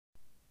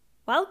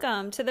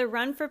Welcome to the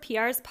Run for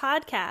PRs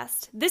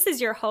podcast. This is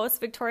your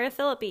host, Victoria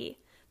Philippi.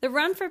 The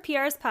Run for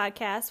PRs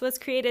podcast was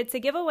created to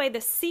give away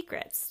the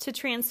secrets to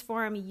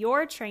transform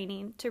your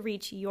training to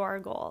reach your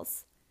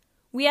goals.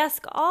 We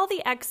ask all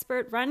the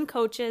expert run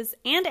coaches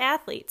and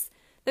athletes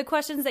the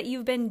questions that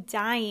you've been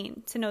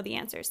dying to know the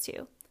answers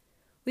to.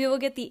 We will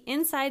get the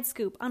inside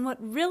scoop on what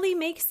really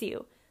makes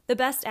you the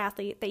best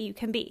athlete that you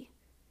can be.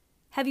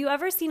 Have you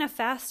ever seen a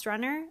fast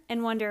runner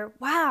and wonder,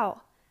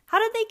 wow, how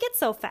did they get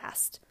so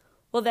fast?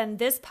 Well, then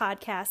this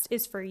podcast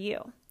is for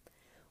you.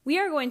 We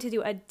are going to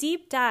do a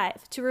deep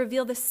dive to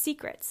reveal the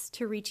secrets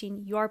to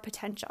reaching your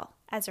potential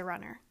as a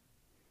runner.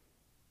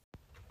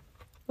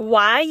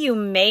 Why you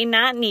may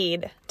not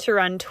need to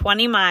run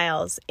 20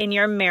 miles in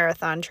your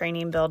marathon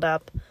training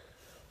buildup.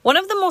 One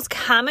of the most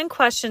common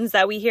questions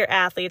that we hear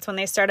athletes when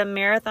they start a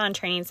marathon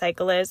training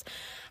cycle is,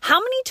 how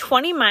many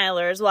 20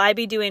 milers will I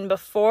be doing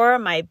before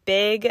my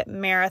big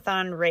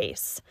marathon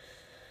race?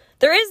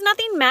 There is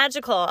nothing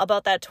magical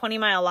about that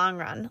 20-mile long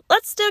run.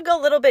 Let's dig a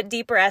little bit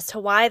deeper as to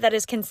why that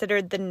is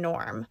considered the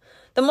norm.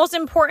 The most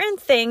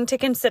important thing to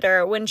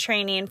consider when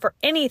training for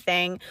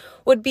anything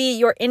would be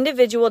your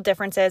individual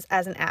differences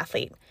as an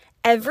athlete.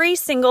 Every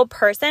single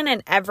person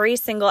and every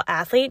single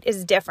athlete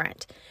is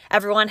different.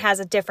 Everyone has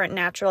a different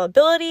natural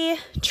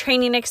ability,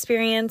 training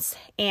experience,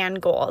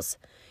 and goals.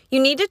 You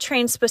need to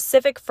train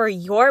specific for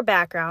your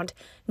background,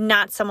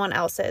 not someone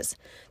else's.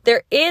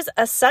 There is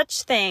a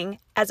such thing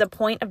as a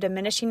point of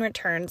diminishing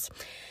returns.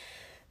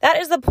 That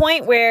is the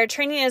point where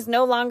training is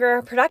no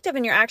longer productive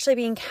and you're actually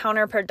being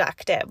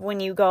counterproductive when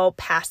you go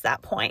past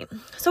that point.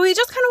 So we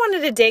just kind of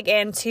wanted to dig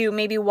into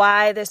maybe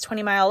why this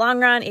 20-mile long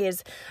run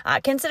is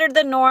considered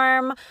the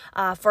norm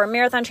for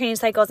marathon training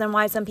cycles, and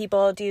why some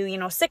people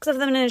do, 6 of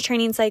them in a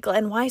training cycle,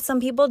 and why some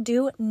people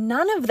do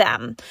none of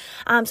them.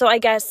 So I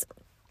guess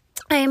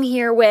I am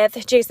here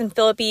with Jason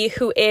Philippi,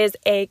 who is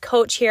a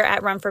coach here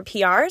at Run for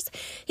PRs.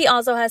 He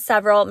also has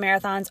several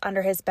marathons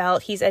under his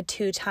belt. He's a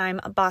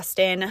 2-time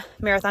Boston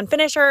Marathon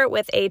finisher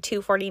with a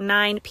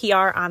 2:49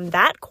 PR on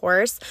that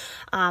course.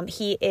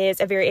 He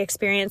is a very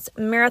experienced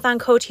marathon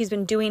coach. He's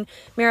been doing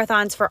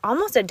marathons for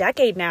almost a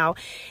decade now,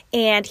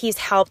 and he's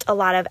helped a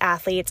lot of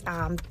athletes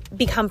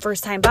become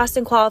first-time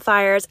Boston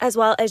qualifiers, as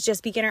well as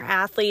just beginner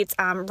athletes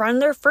run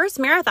their first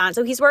marathon.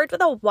 So he's worked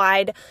with a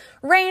wide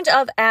range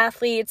of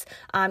athletes,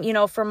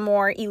 from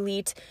more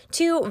elite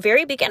to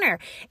very beginner.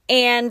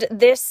 And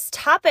this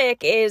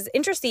topic is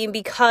interesting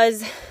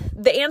because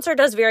the answer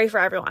does vary for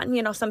everyone.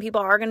 Some people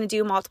are going to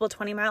do multiple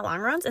 20-mile long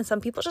runs, and some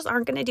people just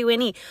aren't going to do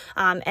any.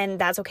 And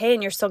that's okay.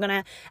 And you're still going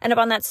to end up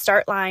on that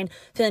start line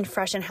feeling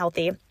fresh and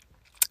healthy.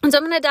 And so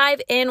I'm going to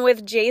dive in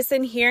with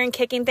Jason here and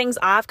kicking things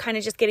off, kind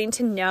of just getting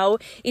to know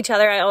each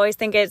other. I always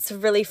think it's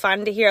really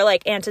fun to hear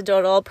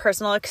anecdotal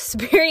personal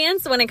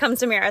experience when it comes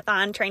to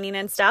marathon training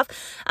and stuff.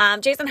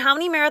 Jason, how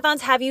many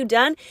marathons have you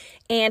done?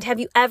 And have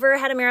you ever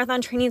had a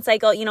marathon training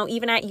cycle,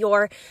 even at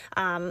your,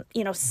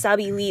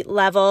 sub-elite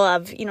level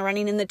of,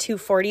 running in the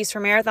 240s for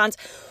marathons?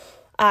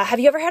 Have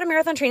you ever had a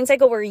marathon training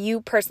cycle where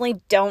you personally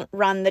don't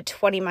run the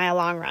 20-mile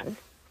long run?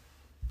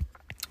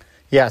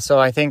 Yeah, so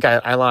I think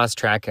I lost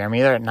track here. I'm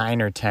either at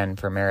 9 or 10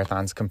 for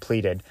marathons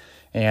completed.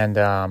 And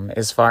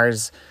as far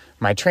as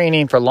my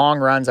training for long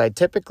runs, I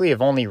typically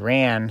have only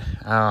ran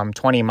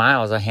 20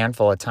 miles a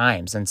handful of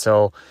times. And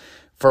so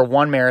for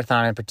one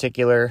marathon in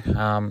particular,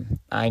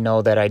 I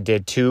know that I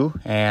did 2.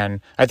 And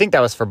I think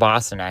that was for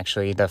Boston,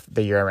 actually,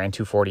 the year I ran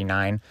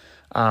 2:49.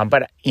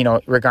 But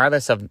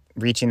regardless of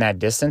reaching that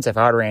distance, if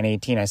I would have ran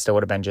 18, I still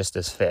would have been just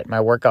as fit. My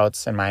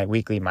workouts and my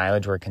weekly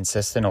mileage were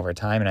consistent over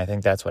time, and I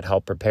think that's what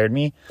helped prepare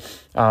me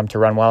to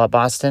run well at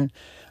Boston.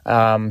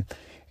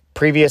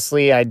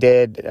 Previously, I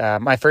did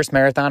my first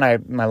marathon.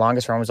 My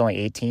longest run was only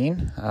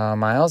 18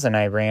 miles, and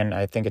I ran,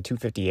 I think, a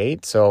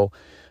 2:58. So,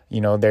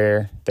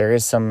 there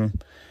is some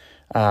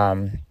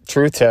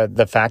truth to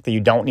the fact that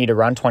you don't need to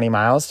run 20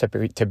 miles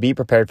to be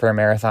prepared for a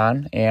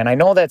marathon. And I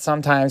know that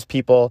sometimes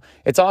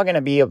it's all going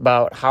to be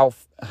about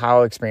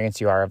how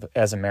experienced you are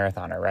as a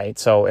marathoner, right?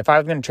 So if I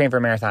was going to train for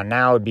a marathon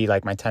now, it would be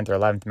like my 10th or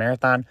 11th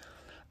marathon.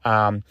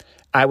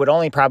 I would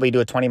only probably do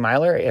a 20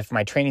 miler if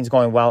my training's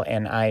going well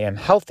and I am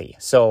healthy.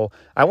 So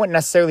I wouldn't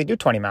necessarily do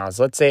 20 miles.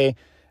 Let's say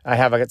I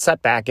have a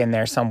setback in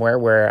there somewhere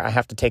where I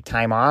have to take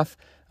time off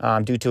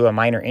due to a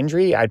minor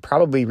injury. I'd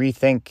probably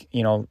rethink,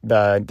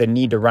 the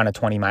need to run a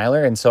 20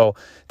 miler. And so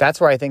that's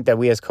where I think that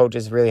we as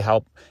coaches really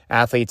help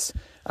athletes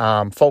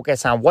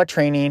focus on what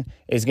training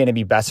is going to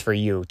be best for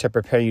you to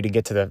prepare you to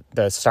get to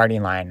the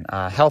starting line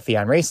healthy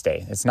on race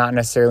day. It's not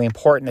necessarily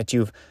important that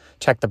you've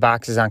checked the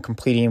boxes on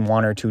completing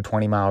 1 or 2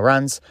 20-mile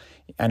runs.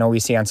 I know we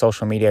see on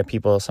social media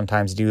people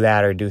sometimes do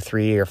that, or do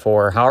 3 or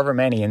 4, however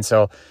many. And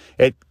so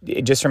it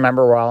just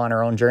remember, we're all on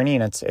our own journey,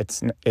 and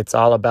it's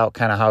all about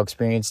kind of how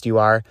experienced you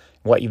are,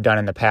 what you've done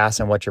in the past,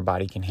 and what your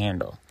body can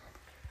handle.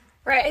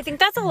 Right. I think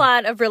that's a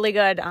lot of really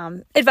good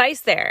advice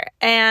there.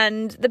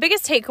 And the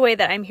biggest takeaway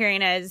that I'm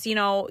hearing is,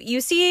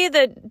 you see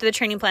the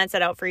training plan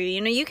set out for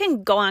you. You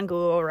can go on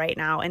Google right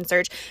now and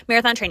search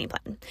marathon training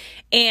plan.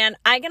 And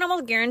I can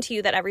almost guarantee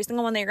you that every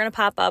single one that you're going to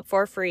pop up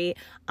for free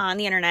on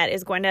the internet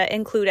is going to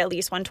include at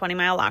least one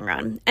 20-mile long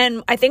run.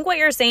 And I think what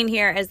you're saying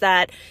here is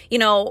that,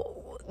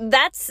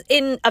 that's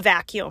in a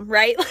vacuum,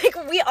 right? Like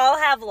we all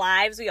have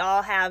lives. We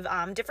all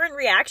have different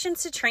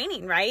reactions to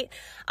training, right?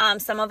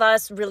 Some of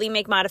us really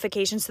make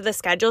modifications to the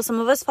schedule. Some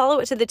of us follow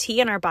it to the T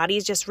and our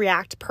bodies just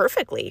react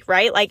perfectly,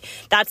 right? Like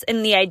that's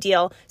in the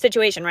ideal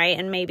situation, right?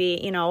 And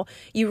maybe,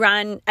 you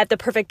run at the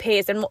perfect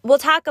pace. And we'll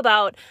talk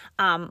about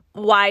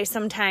why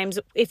sometimes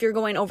if you're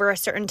going over a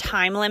certain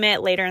time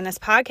limit later in this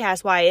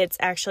podcast, why it's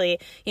actually,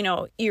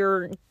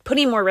 you're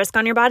putting more risk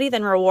on your body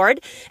than reward.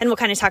 And we'll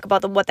kind of talk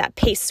about what that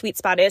pace sweet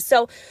spot is.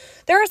 So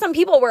there are some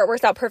people where it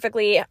works out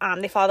perfectly.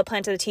 They follow the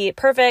plan to the T,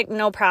 perfect,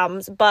 no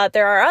problems. But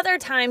there are other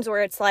times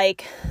where it's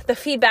like the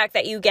feedback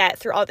that you get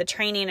throughout the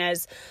training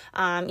is,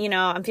 I'm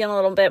feeling a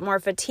little bit more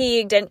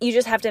fatigued, and you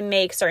just have to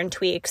make certain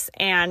tweaks.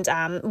 And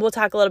we'll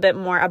talk a little bit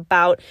more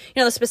about,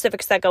 the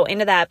specifics that go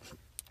into that.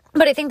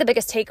 But I think the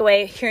biggest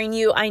takeaway hearing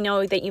you, I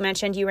know that you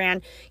mentioned you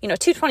ran,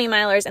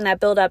 220-milers and that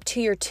build up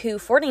to your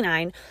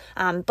 249.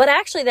 But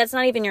actually that's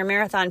not even your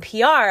marathon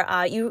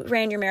PR. You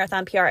ran your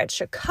marathon PR at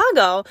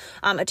Chicago,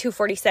 at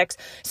 246.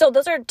 So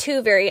those are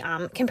two very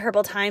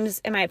comparable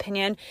times in my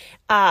opinion.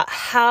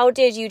 How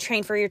did you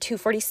train for your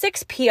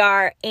 246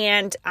 PR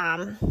and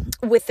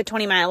with the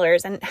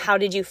 20-milers, and how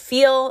did you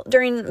feel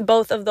during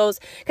both of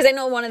those? Because I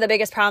know one of the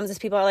biggest problems is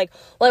people are like,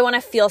 well, I want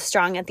to feel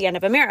strong at the end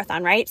of a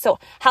marathon, right? So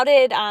how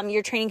did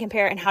your training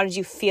compare, and how did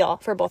you feel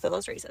for both of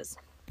those races?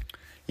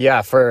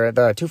 Yeah, for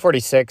the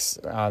 246,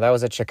 that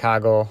was at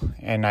Chicago,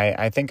 and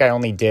I think I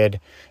only did,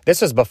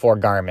 this was before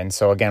Garmin,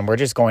 so again, we're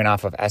just going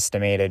off of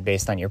estimated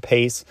based on your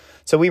pace.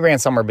 So we ran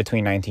somewhere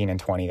between 19 and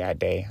 20 that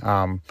day.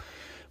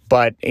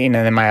 But,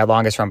 then my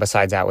longest run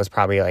besides that was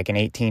probably like an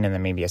 18 and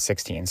then maybe a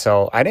 16.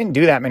 So I didn't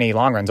do that many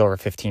long runs over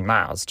 15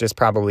 miles, just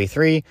probably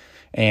 3.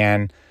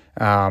 And,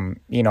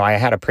 I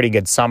had a pretty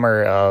good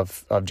summer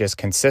of just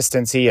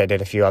consistency. I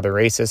did a few other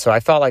races. So I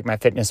felt like my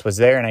fitness was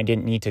there and I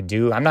didn't need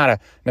to I'm not a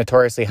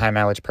notoriously high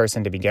mileage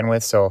person to begin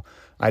with. So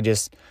I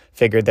just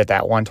figured that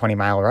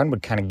 120-mile run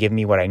would kind of give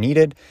me what I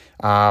needed.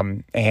 As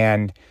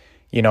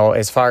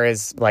far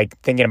as like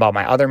thinking about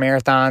my other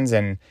marathons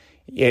and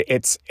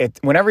it's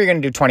whenever you're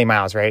going to do 20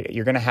 miles, right,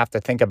 you're going to have to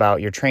think about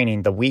your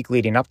training the week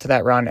leading up to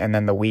that run and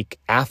then the week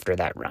after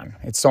that run.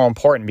 It's so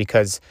important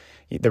because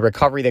the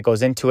recovery that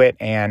goes into it.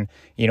 And,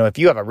 if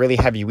you have a really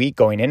heavy week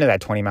going into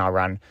that 20-mile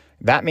run,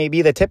 that may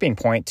be the tipping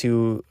point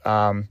to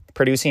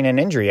producing an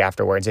injury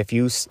afterwards. If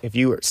you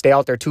stay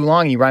out there too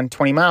long, you run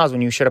 20 miles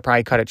when you should have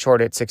probably cut it short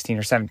at 16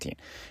 or 17.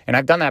 And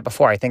I've done that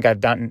before. I think I've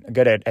done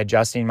good at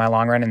adjusting my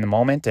long run in the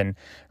moment and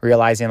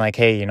realizing like,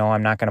 hey,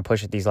 I'm not going to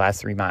push it these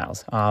last 3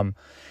 miles.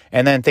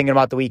 And then thinking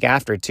about the week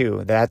after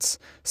too, that's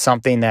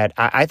something that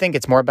I think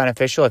it's more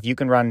beneficial if you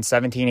can run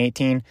 17,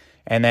 18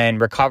 and then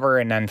recover.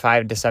 And then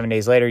 5 to 7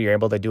 days later, you're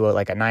able to do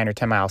like a 9 or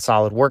 10 mile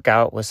solid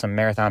workout with some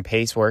marathon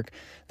pace work.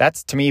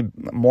 That's to me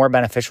more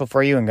beneficial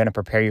for you and going to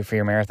prepare you for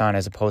your marathon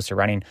as opposed to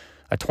running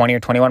a 20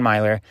 or 21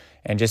 miler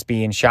and just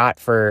being shot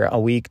for a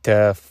week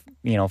to,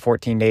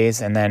 14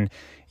 days. And then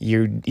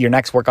your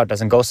next workout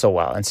doesn't go so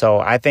well. And so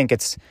I think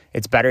it's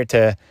better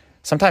to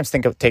sometimes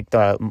take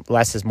the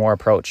less is more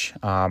approach.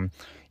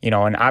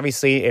 And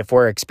obviously if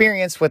we're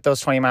experienced with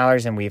those 20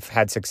 milers and we've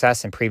had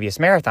success in previous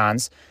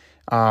marathons,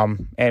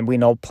 and we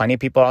know plenty of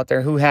people out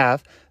there who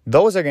have,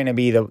 those are going to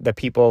be the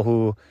people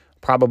who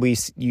probably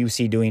you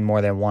see doing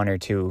more than 1 or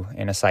 2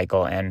 in a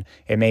cycle, and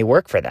it may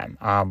work for them.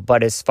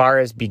 But as far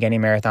as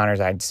beginning marathoners,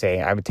 I'd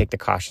say I would take the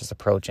cautious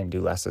approach and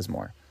do less is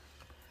more.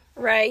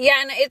 Right. Yeah.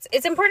 And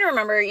it's important to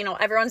remember,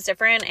 everyone's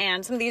different,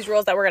 and some of these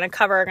rules that we're going to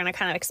cover are going to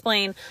kind of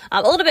explain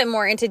a little bit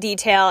more into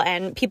detail,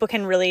 and people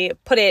can really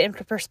put it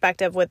into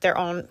perspective with their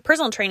own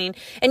personal training.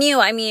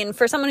 And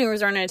for someone who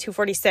was running a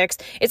 246,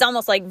 it's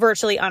almost like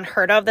virtually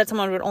unheard of that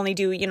someone would only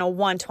do,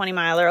 120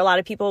 miler. A lot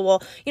of people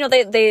will,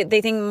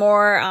 they think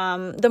more,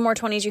 the more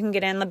 20s you can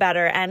get in, the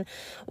better. And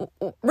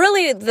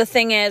really the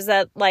thing is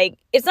that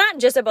it's not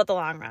just about the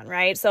long run,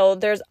 right? So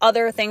there's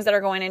other things that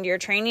are going into your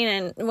training.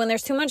 And when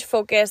there's too much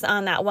focus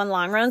on that one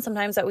long run,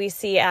 sometimes that we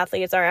see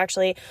athletes are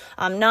actually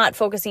not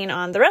focusing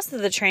on the rest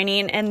of the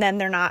training, and then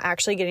they're not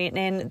actually getting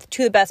in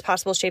to the best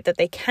possible shape that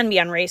they can be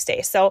on race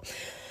day. So,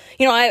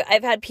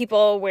 I've had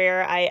people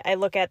where I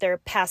look at their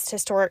past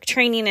historic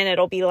training and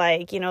it'll be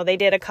like, they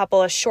did a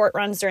couple of short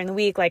runs during the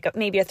week, like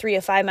maybe a 3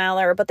 or 5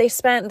 miler, but they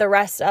spent the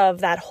rest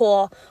of that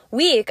whole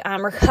week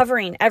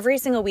recovering every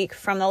single week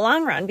from the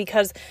long run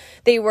because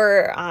they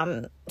were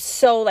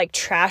so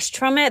trashed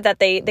from it that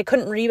they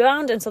couldn't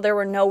rebound. And so there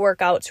were no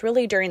workouts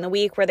really during the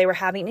week where they were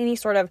having any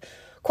sort of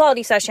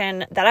quality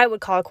session that I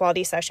would call a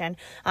quality session,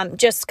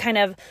 just kind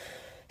of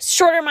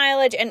shorter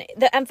mileage, and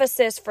the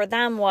emphasis for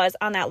them was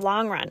on that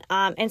long run.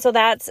 And so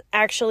that's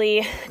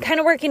actually kind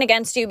of working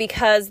against you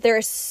because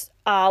there's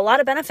a lot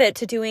of benefit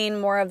to doing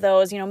more of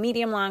those,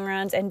 medium long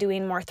runs and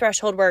doing more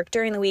threshold work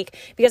during the week,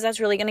 because that's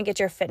really going to get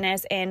your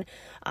fitness in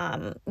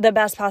the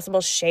best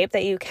possible shape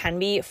that you can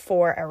be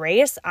for a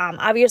race.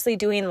 Obviously,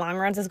 doing long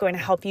runs is going to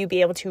help you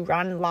be able to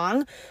run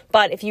long,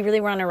 but if you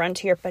really want to run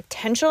to your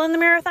potential in the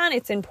marathon,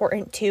 it's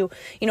important to,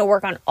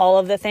 work on all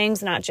of the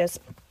things, not just,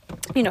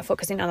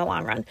 focusing on the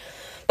long run.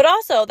 But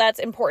also that's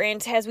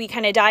important as we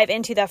kind of dive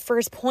into the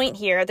first point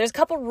here. There's a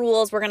couple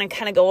rules we're going to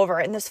kind of go over.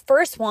 And this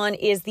first one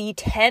is the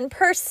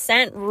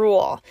 10%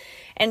 rule.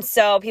 And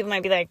so people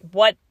might be like,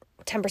 what?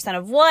 10%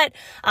 of what?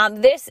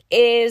 This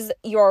is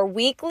your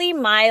weekly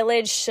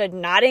mileage should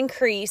not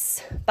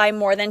increase by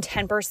more than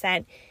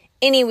 10%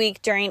 any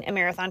week during a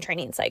marathon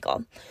training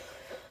cycle.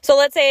 So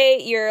let's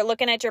say you're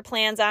looking at your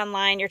plans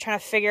online, you're trying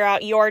to figure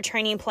out your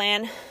training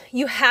plan.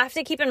 You have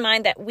to keep in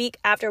mind that week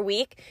after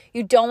week,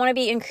 you don't want to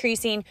be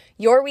increasing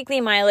your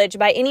weekly mileage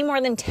by any more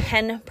than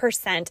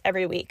 10%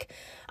 every week.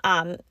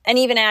 And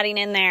even adding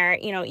in there,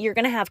 you're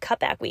going to have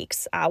cutback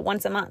weeks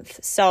once a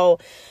month. So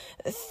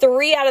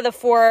 3 out of the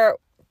 4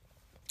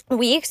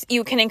 weeks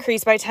you can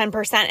increase by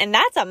 10%, and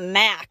that's a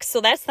max.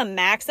 So that's the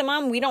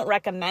maximum. We don't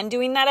recommend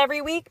doing that every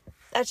week.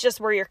 That's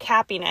just where you're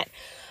capping it.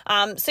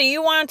 So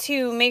you want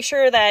to make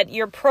sure that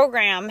your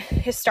program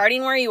is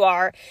starting where you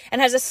are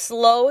and has a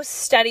slow,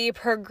 steady,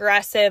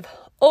 progressive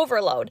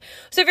overload.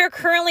 So if you're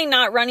currently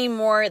not running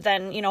more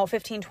than,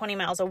 15, 20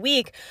 miles a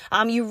week,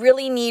 you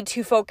really need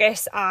to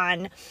focus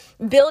on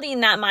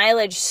building that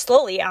mileage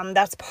slowly.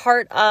 That's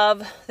part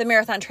of the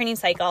marathon training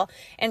cycle.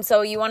 And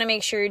so you want to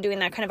make sure you're doing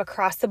that kind of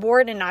across the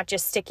board and not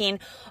just sticking,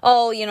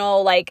 I'm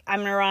going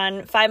to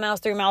run 5 miles,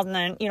 3 miles, and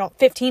then,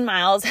 15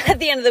 miles at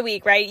the end of the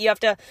week, right? You have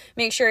to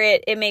make sure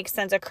it makes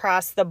sense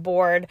across the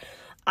board.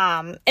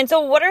 And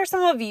so what are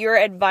some of your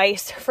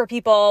advice for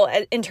people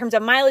in terms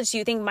of mileage? Do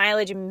you think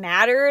mileage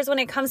matters when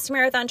it comes to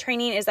marathon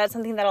training? Is that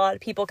something that a lot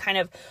of people kind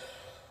of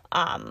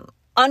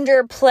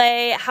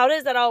underplay? How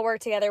does that all work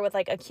together with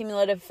like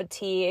accumulative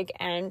fatigue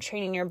and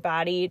training your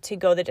body to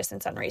go the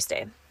distance on race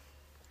day?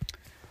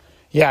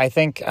 Yeah, I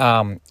think,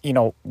 when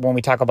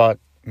we talk about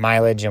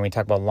mileage and we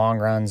talk about long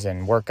runs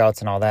and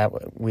workouts and all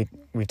that, we've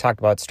talked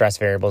about stress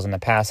variables in the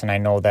past, and I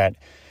know that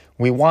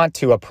we want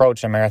to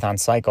approach a marathon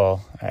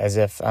cycle as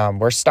if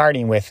we're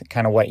starting with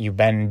kind of what you've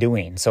been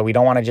doing. So we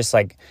don't want to just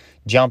like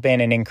jump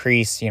in and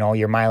increase,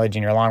 your mileage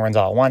and your long runs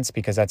all at once,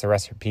 because that's a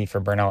recipe for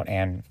burnout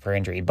and for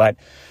injury. But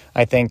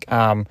I think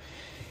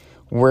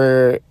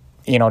we're,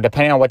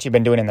 depending on what you've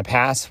been doing in the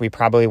past, we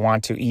probably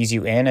want to ease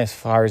you in as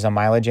far as a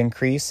mileage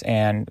increase.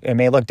 And it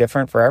may look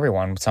different for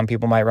everyone. Some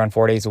people might run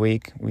 4 days a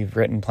week. We've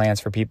written plans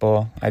for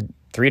people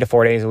 3 to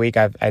 4 days a week,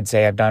 I'd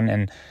say I've done.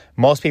 And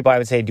most people, I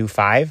would say, do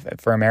 5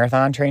 for a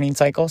marathon training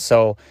cycle.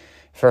 So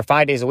for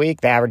 5 days a week,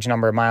 the average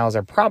number of miles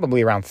are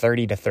probably around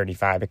 30 to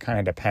 35. It kind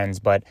of depends.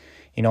 But,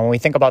 when we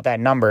think about that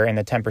number and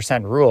the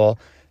 10% rule,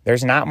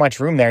 there's not much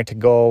room there to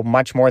go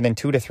much more than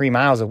 2 to 3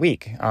 miles a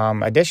week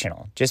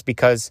additional, just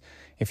because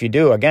if you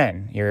do,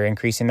 again, you're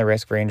increasing the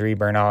risk for injury,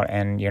 burnout,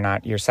 and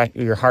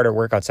your harder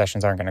workout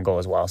sessions aren't going to go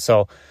as well.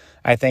 So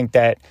I think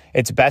that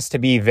it's best to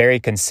be very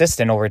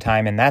consistent over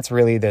time, and that's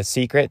really the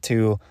secret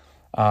to,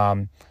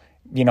 and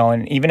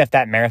even if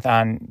that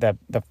marathon, the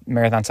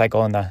marathon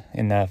cycle in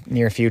the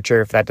near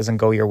future, if that doesn't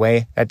go your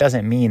way, that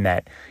doesn't mean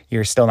that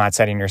you're still not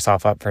setting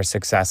yourself up for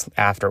success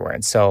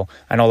afterwards. So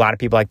I know a lot of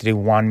people like to do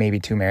 1, maybe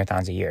 2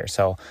 marathons a year.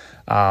 So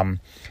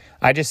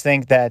I just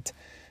think that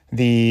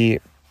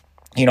the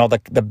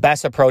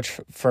best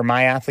approach for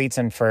my athletes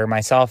and for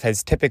myself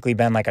has typically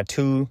been like a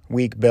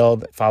 2-week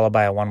build followed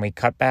by a 1-week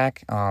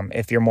cutback.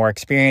 If you're more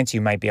experienced, you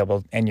might be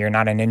able, and you're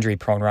not an injury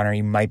prone runner,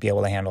 you might be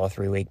able to handle a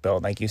 3-week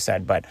build, like you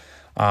said. But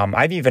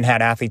I've even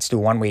had athletes do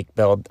 1-week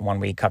build,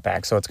 1-week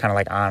cutback. So it's kind of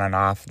like on and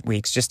off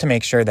weeks, just to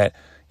make sure that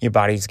your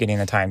body's getting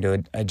the time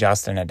to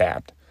adjust and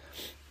adapt.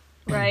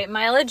 Right.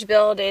 Mileage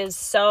build is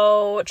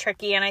so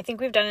tricky. And I think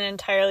we've done an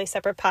entirely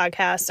separate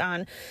podcast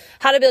on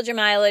how to build your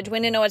mileage,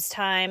 when to know it's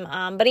time.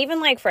 But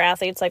even like for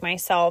athletes like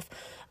myself,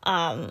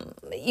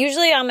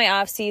 usually on my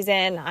off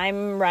season,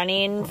 I'm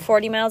running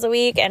 40 miles a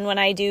week. And when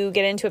I do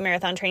get into a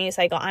marathon training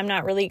cycle, I'm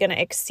not really going to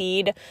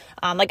exceed,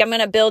 I'm going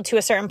to build to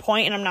a certain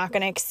point and I'm not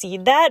going to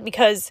exceed that,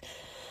 because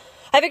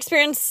I've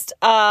experienced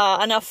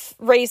enough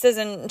races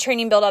and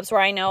training buildups where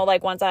I know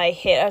like once I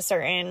hit a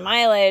certain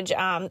mileage,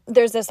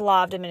 there's this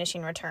law of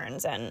diminishing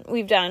returns. And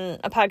we've done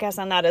a podcast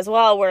on that as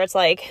well, where it's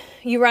like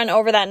you run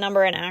over that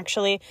number and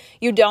actually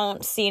you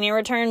don't see any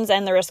returns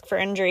and the risk for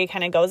injury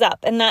kind of goes up.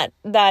 And that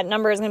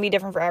number is going to be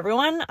different for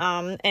everyone.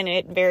 And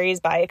it varies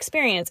by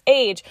experience,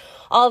 age,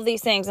 all of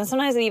these things. And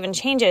sometimes it even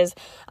changes.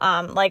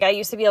 Like I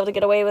used to be able to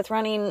get away with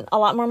running a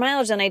lot more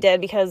mileage than I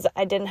did because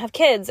I didn't have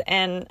kids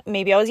and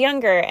maybe I was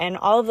younger, and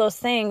all of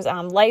those things,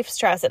 life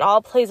stress, it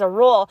all plays a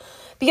role,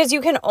 because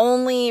you can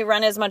only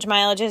run as much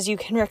mileage as you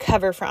can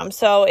recover from.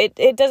 So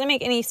it doesn't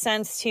make any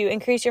sense to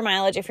increase your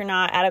mileage if you're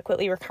not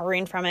adequately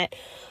recovering from it.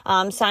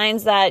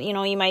 Signs that,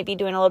 you might be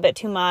doing a little bit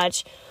too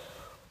much,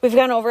 we've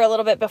gone over a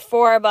little bit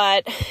before,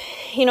 but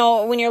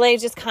when your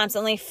legs just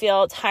constantly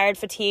feel tired,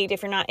 fatigued,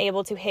 if you're not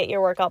able to hit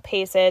your workout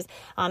paces,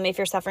 if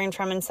you're suffering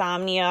from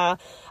insomnia,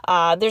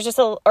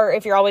 or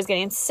if you're always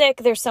getting sick,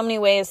 there's so many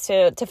ways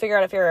to figure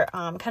out if you're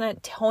kind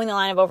of towing the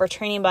line of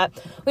overtraining. But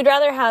we'd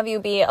rather have you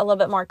be a little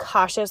bit more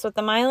cautious with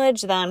the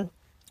mileage than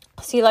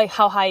see like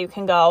how high you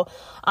can go.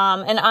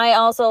 And I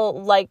also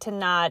like to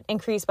not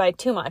increase by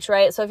too much,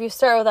 right? So if you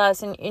start with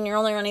us and you're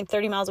only running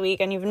 30 miles a week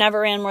and you've never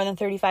ran more than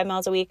 35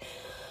 miles a week,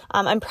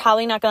 I'm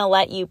probably not going to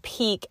let you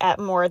peak at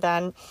more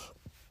than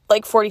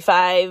like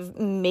 45,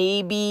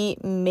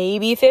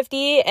 maybe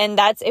 50. And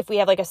that's if we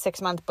have like a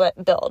 6-month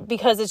build,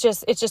 because it's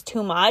just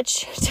too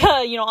much to,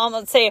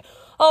 almost say,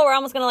 oh, we're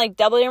almost going to like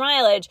double your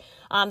mileage.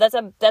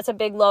 That's a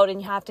big load,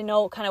 and you have to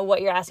know kind of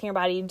what you're asking your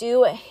body to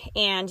do.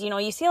 And,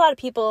 you see a lot of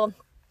people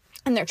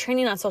and they're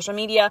training on social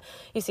media.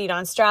 You see it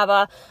on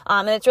Strava.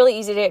 And it's really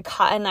easy to get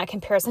caught in that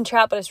comparison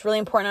trap, but it's really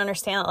important to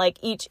understand that like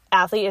each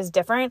athlete is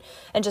different.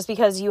 And just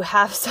because you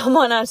have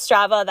someone on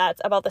Strava that's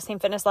about the same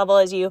fitness level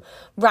as you,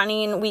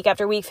 running week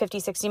after week,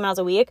 50, 60 miles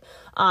a week,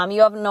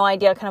 you have no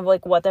idea kind of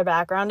like what their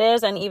background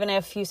is. And even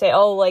if you say,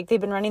 oh, like they've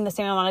been running the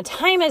same amount of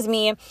time as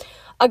me,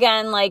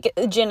 again, like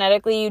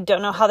genetically, you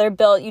don't know how they're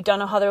built. You don't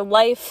know how their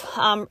life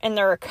and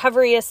their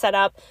recovery is set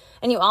up.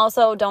 And you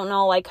also don't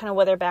know like kind of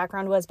what their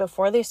background was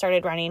before they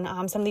started running.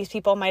 Some of these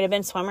people might have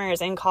been swimmers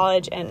in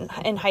college and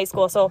in high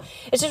school. So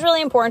it's just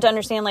really important to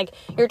understand like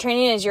your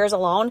training is yours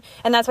alone.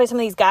 And that's why some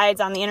of these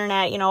guides on the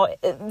internet,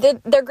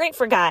 they're great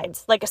for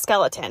guides, like a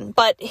skeleton,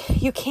 but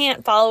you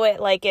can't follow it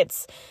like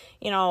it's,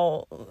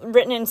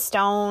 written in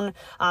stone.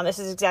 This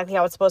is exactly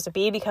how it's supposed to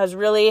be, because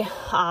really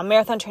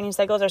marathon training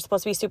cycles are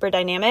supposed to be super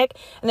dynamic,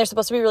 and they're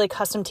supposed to be really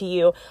custom to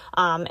you,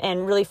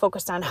 and really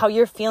focused on how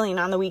you're feeling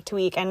on the week to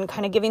week and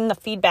kind of giving the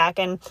feedback.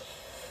 And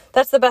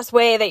that's the best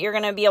way that you're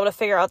going to be able to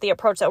figure out the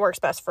approach that works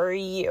best for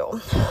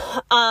you.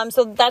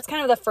 So that's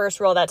kind of the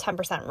first rule, that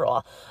 10%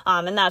 rule.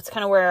 And that's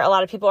kind of where a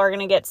lot of people are going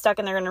to get stuck,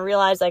 and they're going to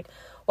realize like,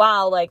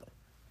 wow, like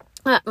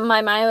my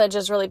mileage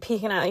is really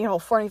peaking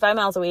at, 45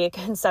 miles a week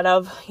instead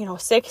of,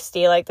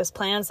 60 like this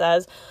plan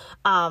says.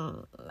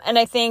 And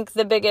I think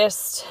the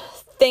biggest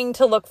thing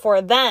to look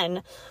for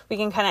then, we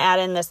can kind of add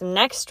in this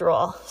next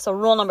rule. So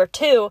rule number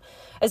 2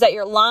 is that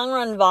your long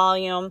run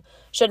volume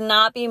should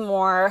not be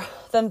more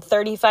than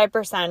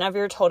 35% of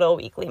your total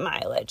weekly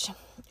mileage.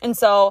 And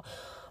so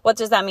what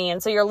does that mean?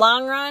 So your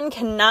long run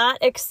cannot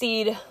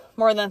exceed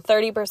more than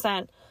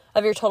 30%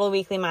 of your total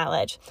weekly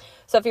mileage.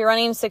 So if you're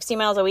running 60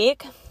 miles a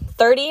week,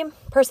 30%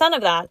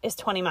 of that is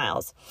 20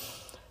 miles.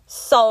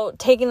 So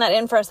taking that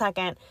in for a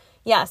second,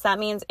 yes, that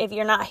means if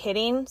you're not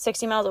hitting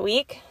 60 miles a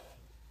week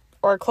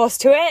or close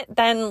to it,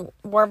 then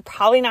we're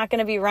probably not going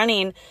to be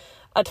running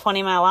a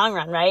 20-mile long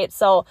run, right?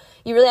 So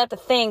you really have to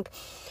think,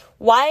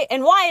 why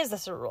is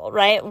this a rule,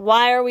 right?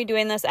 Why are we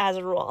doing this as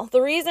a rule?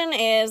 The reason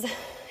is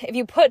if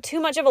you put too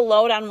much of a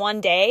load on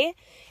one day,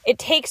 it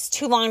takes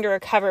too long to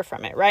recover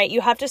from it, right?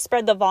 You have to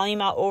spread the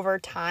volume out over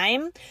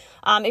time.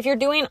 If you're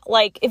doing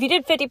if you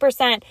did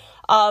 50%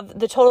 of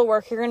the total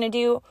work you're going to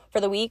do for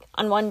the week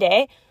on one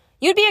day,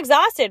 you'd be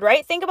exhausted,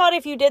 right? Think about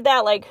if you did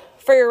that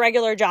for your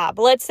regular job.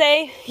 Let's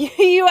say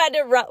you had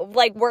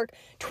to work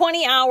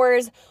 20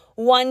 hours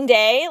one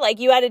day,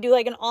 you had to do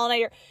an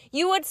all-nighter.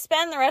 You would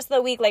spend the rest of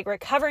the week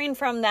recovering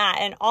from that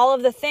and all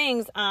of the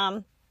things.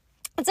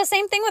 It's the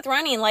same thing with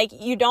running.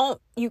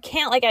 You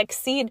can't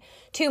exceed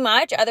too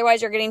much.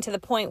 Otherwise, you're getting to the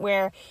point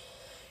where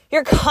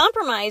you're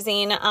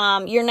compromising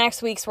your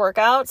next week's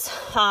workouts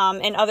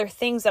and other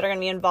things that are going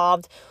to be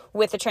involved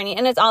with the training.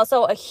 And it's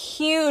also a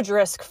huge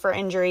risk for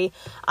injury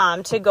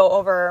to go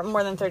over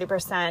more than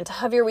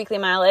 30% of your weekly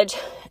mileage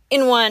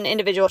in one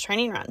individual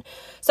training run.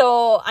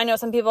 So I know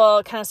some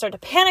people kind of start to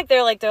panic.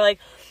 They're like,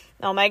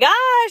 oh my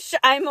gosh,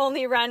 I'm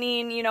only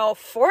running,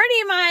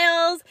 40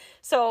 miles.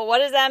 So what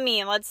does that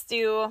mean?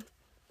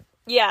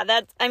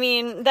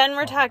 Then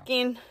we're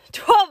talking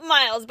 12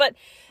 miles, but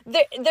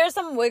there's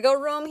some wiggle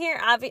room here.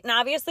 And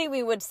obviously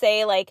we would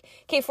say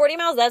 40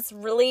 miles, that's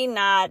really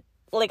not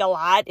a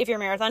lot if you're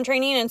marathon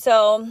training. And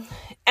so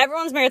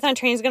everyone's marathon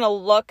training is going to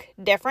look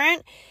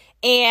different,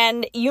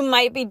 and you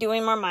might be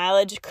doing more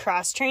mileage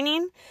cross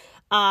training.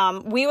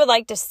 We would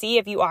like to see,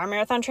 if you are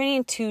marathon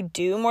training, to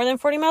do more than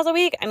 40 miles a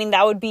week.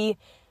 That would be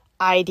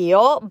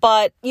ideal,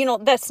 but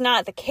that's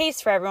not the case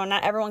for everyone.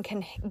 Not everyone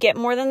can get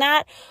more than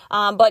that.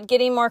 But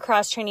getting more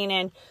cross training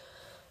in,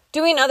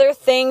 doing other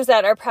things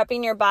that are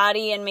prepping your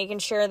body and making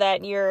sure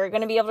that you're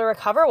going to be able to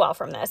recover well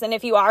from this. And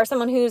if you are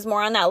someone who's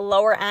more on that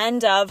lower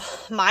end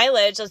of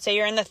mileage, let's say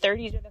you're in the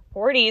 30s or the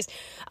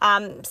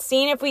 40s,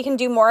 seeing if we can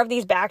do more of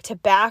these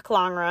back-to-back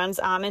long runs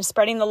and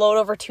spreading the load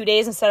over 2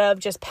 days instead of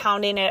just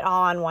pounding it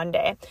all on one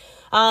day.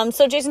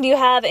 So Jason, do you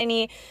have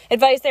any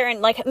advice there?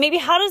 And maybe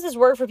how does this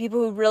work for people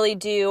who really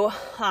do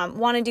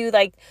want to do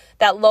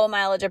that low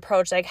mileage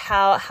approach?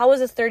 How is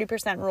this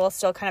 30% rule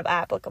still kind of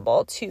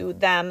applicable to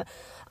them?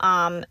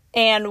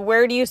 And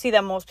where do you see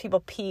that most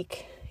people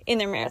peak in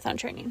their marathon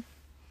training?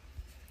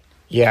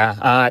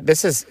 Yeah,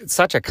 this is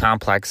such a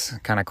complex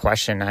kind of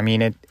question.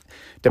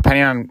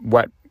 Depending on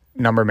what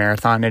number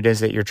marathon it is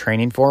that you're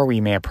training for,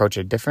 we may approach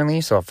it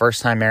differently. So a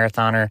first-time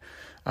marathoner,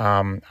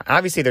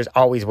 obviously there's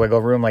always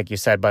wiggle room, like you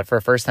said, but for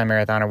a first-time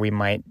marathoner, we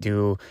might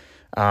do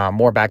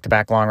more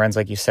back-to-back long runs,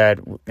 like you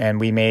said, and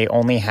we may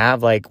only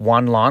have like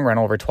one long run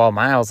over 12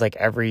 miles, like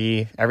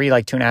every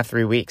like 2.5,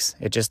 3 weeks.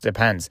 It just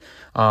depends.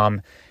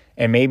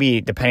 And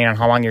maybe depending on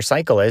how long your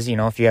cycle is, you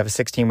know, if you have a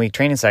 16-week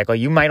training cycle,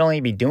 you might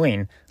only be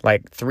doing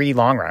like 3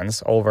 long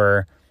runs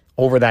over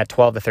that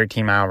 12 to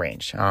 13 mile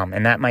range.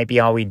 And that might be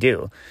all we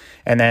do.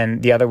 And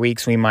then the other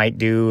weeks we might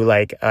do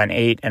like an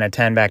 8 and a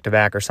 10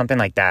 back-to-back or something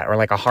like that, or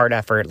like a hard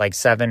effort, like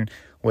 7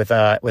 with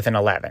an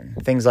 11,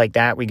 things like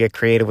that. We get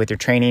creative with your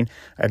training.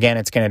 Again,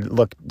 it's going to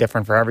look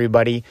different for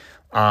everybody.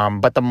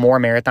 But the more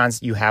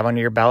marathons you have under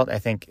your belt, I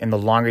think, and the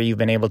longer you've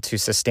been able to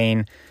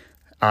sustain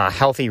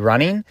healthy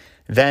running,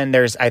 then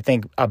there's, I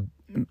think,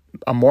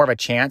 a more of a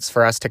chance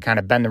for us to kind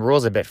of bend the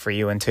rules a bit for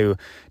you and to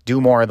do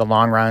more of the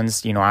long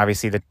runs. You know,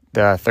 obviously the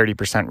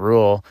 30%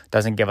 rule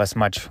doesn't give us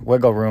much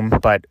wiggle room,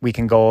 but we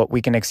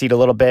can exceed a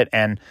little bit.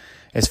 And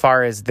as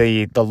far as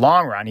the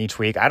long run each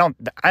week, I don't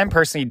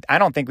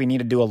think we need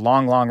to do a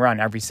long run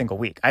every single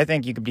week. I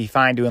think you could be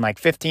fine doing like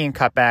 15,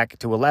 cut back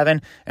to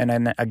 11. And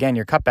then again,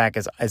 your cutback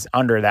is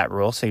under that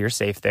rule. So you're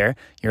safe there.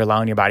 You're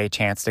allowing your body a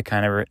chance to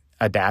kind of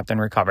adapt and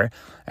recover.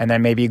 And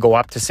then maybe you go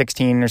up to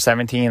 16 or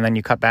 17 and then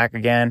you cut back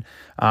again.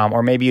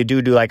 Or maybe you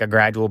do like a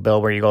gradual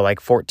build where you go like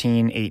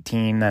 14,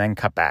 18, and then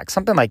cut back,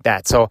 something like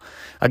that. So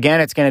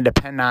again, it's going to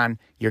depend on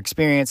your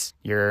experience,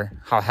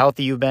 how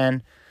healthy you've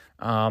been,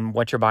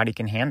 what your body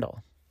can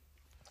handle.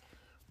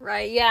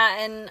 Right.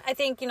 Yeah. And I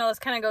think, this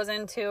kind of goes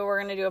into,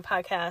 we're going to do a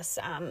podcast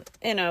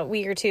in a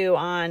week or two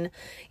on,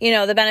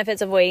 the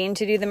benefits of waiting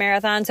to do the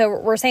marathon. So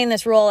we're saying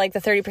this rule, like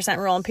the 30%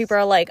 rule, and people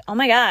are like, oh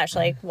my gosh,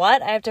 like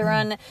what? I have to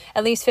run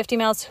at least 50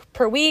 miles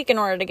per week in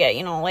order to get,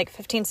 like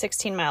 15,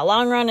 16 mile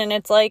long run. And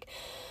it's like,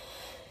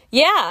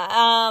 yeah.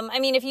 I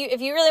mean, if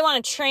you really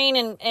want to train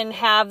and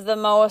have the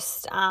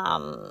most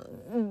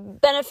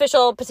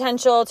beneficial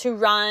potential to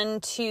run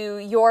to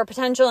your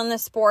potential in the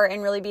sport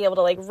and really be able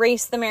to like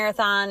race the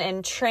marathon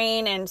and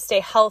train and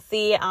stay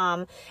healthy,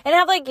 and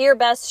have like your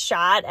best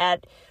shot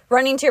at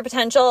running to your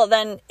potential,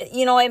 then,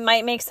 it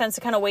might make sense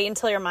to kind of wait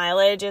until your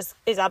mileage is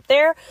up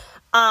there.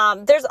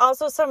 There's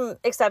also some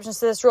exceptions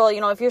to this rule.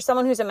 If you're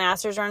someone who's a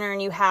master's runner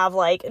and you have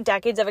like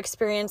decades of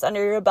experience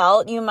under your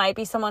belt, you might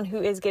be someone who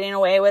is getting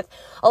away with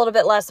a little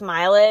bit less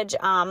mileage.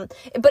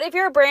 But if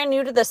you're brand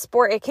new to the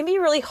sport, it can be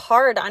really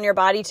hard on your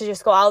body to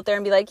just go out there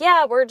and be like,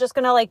 yeah, we're just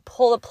going to like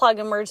pull the plug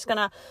and we're just going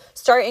to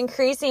start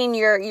increasing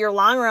your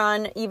long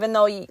run, even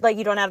though you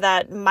don't have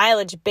that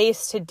mileage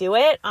base to do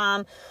it.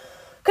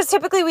 Because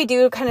typically we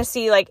do kind of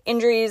see like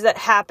injuries that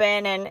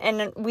happen,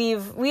 and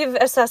we've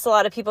assessed a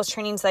lot of people's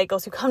training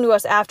cycles who come to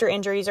us after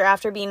injuries or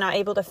after being not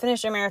able to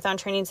finish a marathon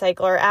training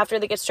cycle or after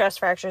they get stress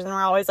fractures, and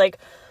we're always like,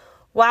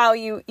 wow,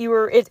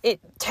 it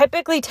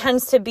typically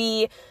tends to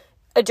be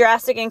a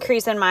drastic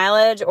increase in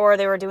mileage, or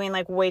they were doing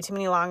like way too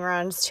many long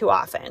runs too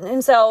often.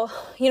 And so,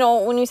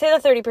 when you say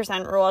the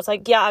 30% rule, it's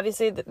like, yeah,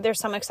 obviously there's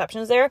some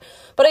exceptions there,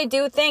 but I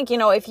do think,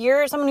 if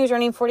you're someone who's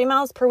running 40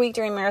 miles per week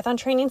during marathon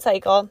training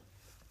cycle,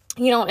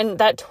 in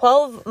that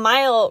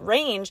 12-mile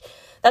range,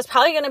 that's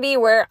probably going to be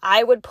where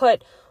I would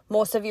put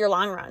most of your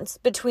long runs,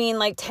 between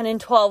like 10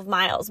 and 12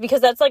 miles, because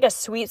that's like a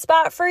sweet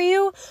spot for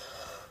you.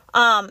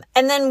 And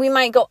then we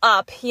might go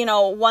up,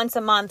 once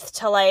a month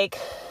to like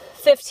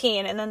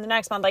 15, and then the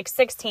next month like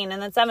 16, and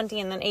then 17,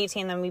 and then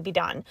 18, then we'd be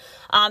done.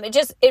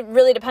 It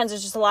really depends.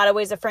 There's just a lot of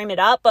ways to frame it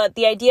up, but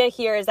the idea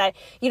here is that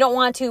you don't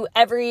want to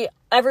every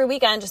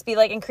weekend just be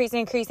like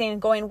increasing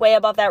and going way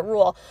above that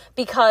rule,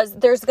 because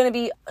there's going to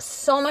be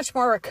so much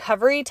more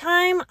recovery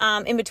time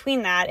in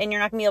between that, and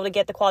you're not going to be able to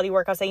get the quality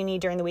workouts that you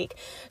need during the week.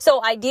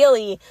 So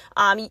ideally,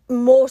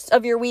 most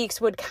of your weeks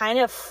would kind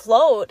of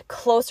float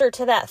closer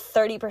to that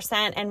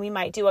 30%, and we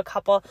might do a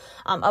couple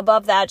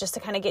above that just to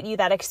kind of get you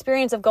that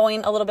experience of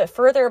going a little bit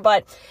further.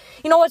 But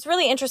what's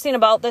really interesting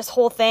about this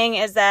whole thing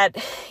is that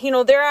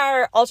there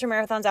are ultra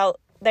marathons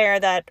out there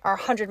that are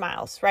 100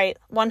 miles, right?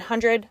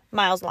 100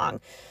 miles long.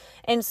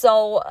 And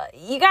so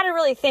you got to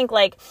really think,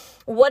 like,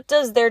 what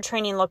does their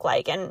training look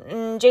like?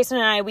 And Jason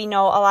and I, we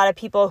know a lot of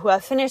people who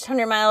have finished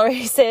 100-mile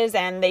races,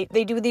 and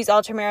they do these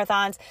ultra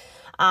marathons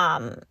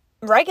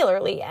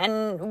regularly.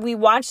 And we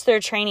watch their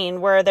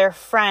training where their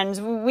friends,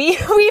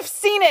 we've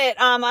seen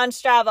it on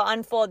Strava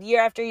unfold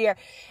year after year.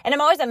 And I'm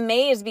always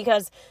amazed,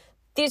 because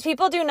these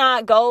people do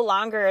not go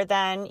longer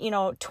than,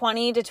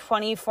 20 to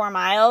 24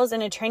 miles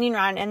in a training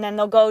run, and then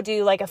they'll go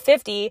do like a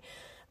 50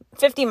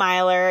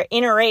 miler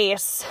in a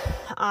race.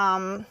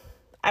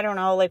 I don't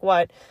know, like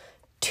what,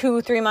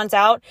 2-3 months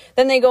out.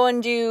 Then they go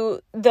and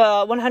do the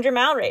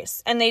 100-mile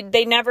race, and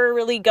they never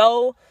really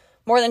go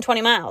more than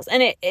 20 miles.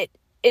 And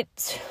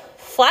it's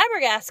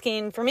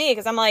flabbergasting for me,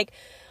 because I'm like,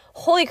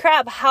 holy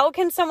crap, how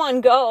can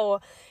someone go,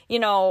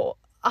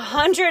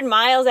 100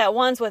 miles at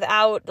once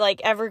without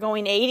like ever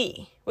going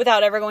 80,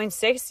 without ever going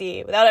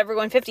 60, without ever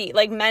going 50?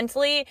 Like,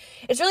 mentally,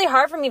 it's really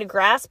hard for me to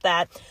grasp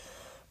that.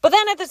 But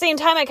then at the same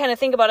time, I kind of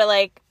think about it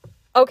like,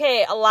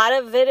 okay, a lot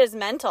of it is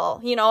mental.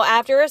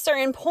 After a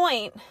certain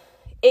point,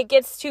 it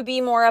gets to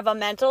be more of a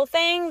mental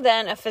thing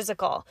than a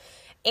physical.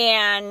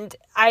 And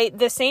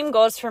the same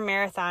goes for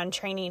marathon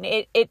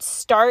training. It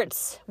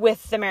starts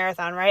with the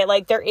marathon, right?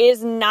 Like there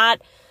is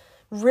not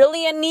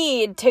really a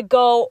need to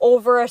go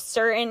over a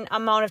certain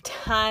amount of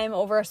time,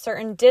 over a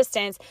certain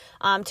distance,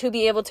 to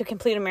be able to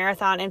complete a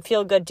marathon and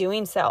feel good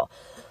doing so.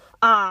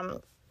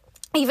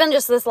 Even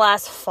just this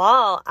last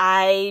fall,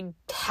 I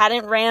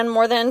hadn't ran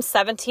more than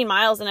 17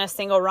 miles in a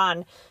single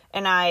run,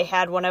 and I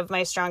had one of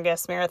my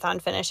strongest marathon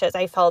finishes.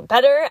 I felt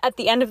better at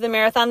the end of the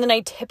marathon than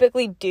I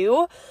typically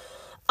do.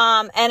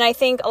 And I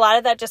think a lot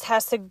of that just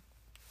has to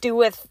do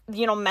with,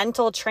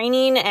 mental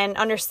training and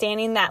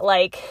understanding that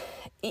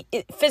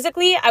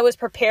physically I was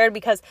prepared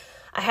because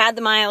I had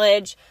the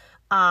mileage.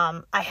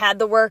 I had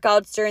the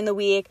workouts during the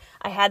week.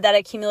 I had that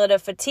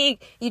accumulative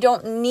fatigue. You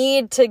don't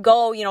need to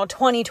go,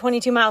 20,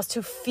 22 miles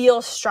to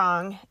feel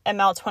strong at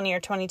mile 20 or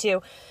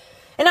 22.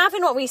 And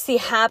often what we see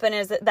happen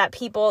is that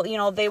people,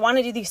 they want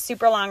to do these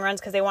super long runs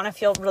because they want to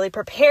feel really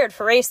prepared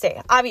for race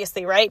day,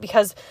 obviously, right?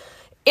 Because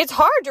it's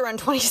hard to run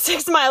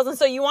 26 miles. And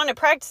so you want to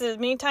practice as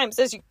many times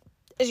as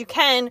you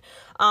can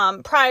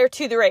prior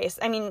to the race.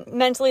 I mean,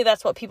 mentally,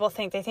 that's what people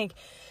think. They think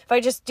if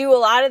I just do a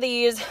lot of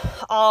these,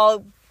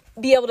 I'll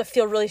be able to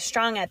feel really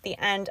strong at the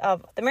end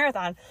of the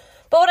marathon.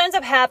 But what ends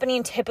up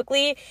happening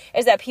typically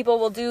is that people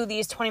will do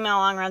these 20-mile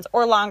long runs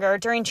or longer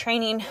during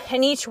training,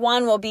 and each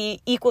one will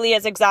be equally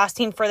as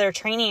exhausting for their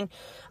training.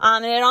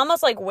 And it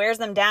almost wears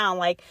them down.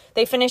 Like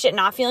they finish it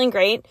not feeling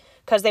great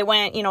because they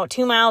went,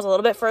 2 miles a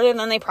little bit further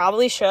than they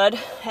probably should.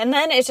 And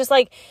then it's just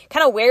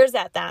kind of wears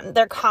at them.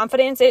 Their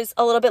confidence is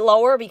a little bit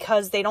lower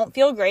because they don't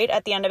feel great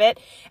at the end of it.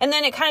 And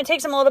then it kind of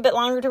takes them a little bit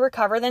longer to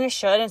recover than it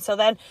should. And so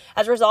then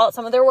as a result,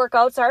 some of their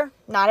workouts are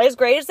not as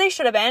great as they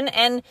should have been.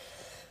 And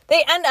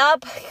they end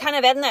up kind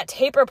of at that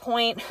taper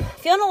point,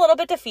 feeling a little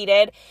bit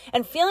defeated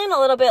and feeling a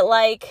little bit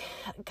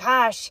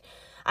gosh,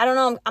 I don't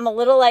know, I'm a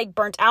little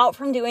burnt out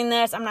from doing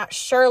this. I'm not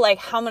sure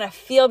how I'm going to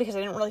feel because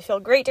I didn't really feel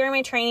great during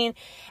my training.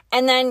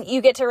 And then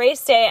you get to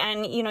race day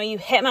and, you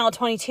hit mile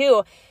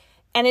 22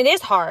 and it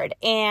is hard.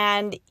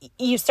 And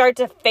you start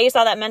to face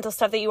all that mental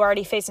stuff that you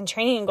already face in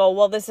training and go,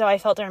 well, this is how I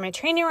felt during my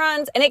training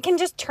runs. And it can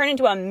just turn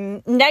into a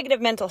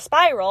negative mental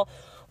spiral.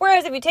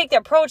 Whereas if you take the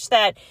approach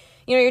that,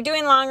 you're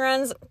doing long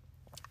runs,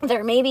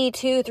 they're maybe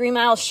 2-3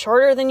 miles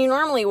shorter than you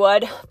normally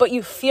would, but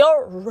you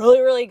feel really,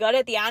 really good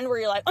at the end where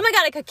you're like, oh my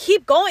God, I could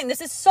keep going.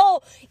 This is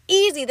so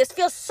easy. This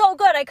feels so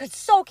good. I could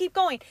so keep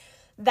going.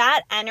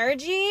 That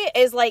energy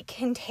is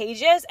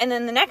contagious. And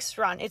then the next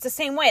run, it's the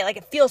same way.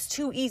 It feels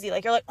too easy.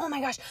 You're like, oh my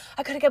gosh,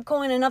 I could have kept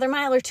going another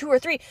mile or 2 or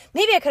 3.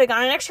 Maybe I could have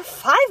gone an extra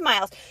 5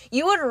 miles.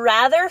 You would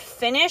rather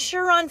finish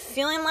your run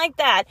feeling like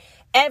that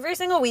every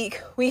single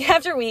week, week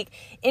after week,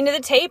 into the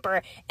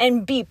taper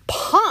and be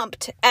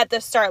pumped at the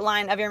start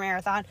line of your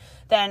marathon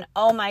than,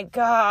 oh my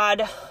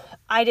God,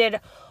 I did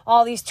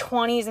all these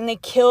 20s and they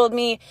killed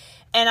me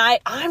and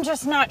I'm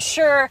just not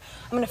sure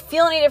I'm going to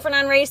feel any different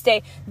on race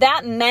day.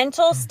 That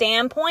mental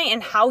standpoint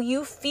and how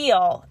you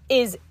feel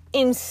is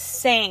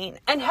insane.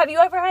 And have you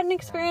ever had an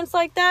experience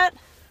like that?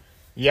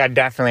 Yeah,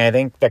 definitely. I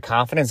think the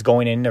confidence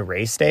going into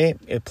race day,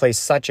 it plays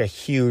such a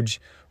huge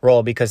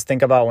role because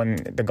think about when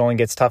the going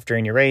gets tough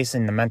during your race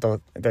and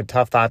the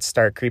tough thoughts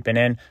start creeping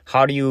in.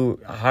 How do you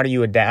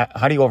adapt?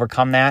 How do you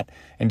overcome that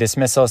and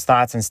dismiss those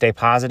thoughts and stay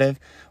positive?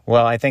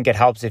 Well, I think it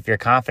helps if you're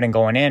confident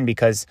going in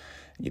because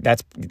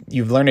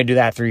you've learned to do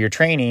that through your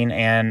training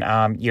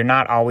and you're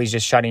not always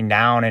just shutting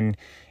down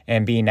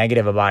and being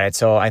negative about it.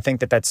 So I think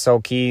that's so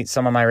key.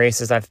 Some of my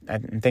races I'm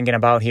thinking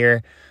about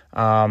here,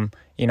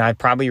 I've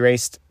probably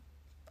raced,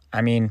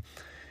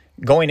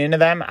 going into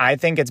them, I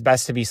think it's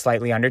best to be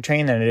slightly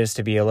undertrained than it is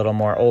to be a little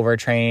more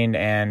overtrained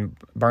and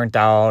burnt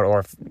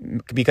out,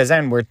 because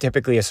then we're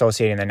typically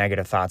associating the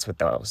negative thoughts with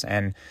those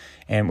and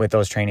with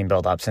those training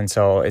buildups. And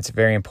so it's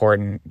very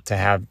important to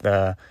have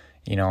the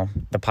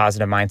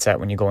positive mindset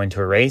when you go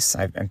into a race.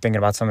 I'm thinking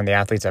about some of the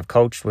athletes I've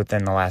coached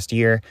within the last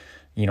year,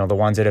 the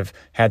ones that have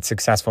had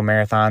successful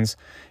marathons.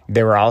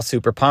 They were all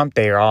super pumped.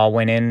 They all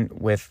went in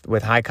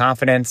with high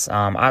confidence.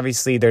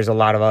 Obviously, there's a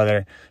lot of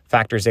other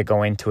factors that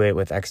go into it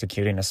with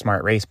executing a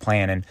smart race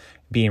plan and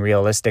being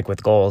realistic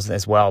with goals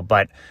as well.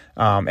 But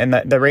and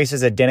the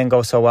races that didn't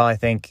go so well, I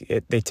think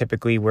they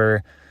typically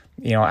were,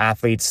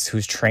 athletes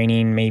whose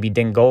training maybe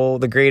didn't go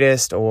the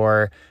greatest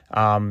or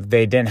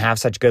they didn't have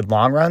such good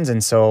long runs.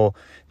 And so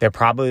there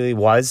probably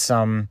was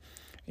some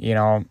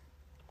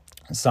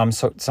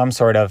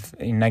sort of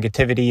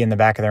negativity in the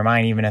back of their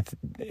mind, even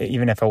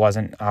if it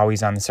wasn't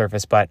always on the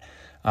surface. But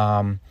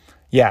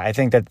I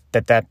think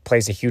that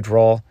plays a huge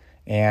role.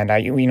 And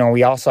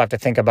we also have to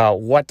think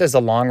about what does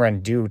the long run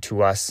do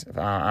to us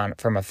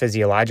from a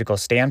physiological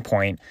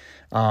standpoint.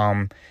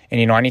 And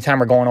anytime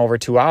we're going over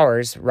 2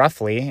 hours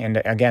roughly,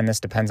 and again, this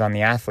depends on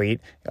the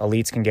athlete.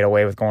 Elites can get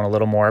away with going a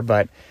little more,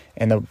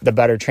 and the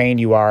better trained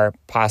you are,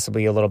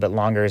 possibly a little bit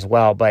longer as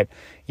well. But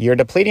you're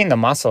depleting the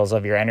muscles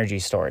of your energy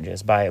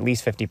storages by at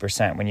least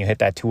 50% when you hit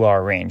that 2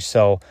 hour range.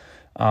 So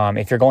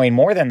if you're going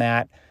more than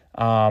that,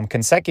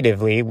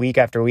 consecutively week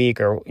after week,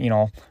 or,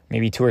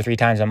 maybe 2 or 3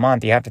 times a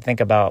month, you have to think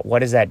about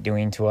what is that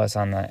doing to us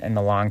in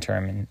the long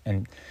term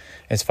and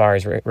as far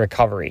as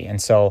recovery.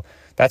 And so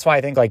that's why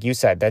I think, like you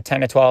said, that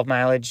 10 to 12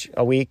 mileage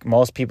a week,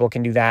 most people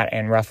can do that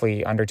in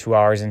roughly under 2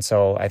 hours. And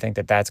so I think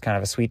that that's kind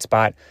of a sweet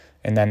spot.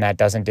 And then that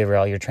doesn't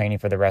derail your training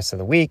for the rest of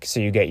the week. So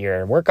you get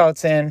your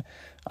workouts in.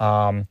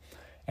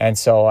 And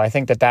so I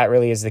think that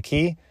really is the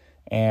key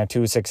and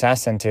to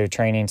success and to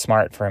training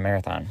smart for a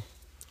marathon.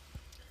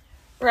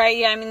 Right.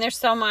 Yeah. I mean, there's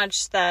so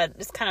much that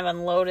is kind of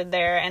unloaded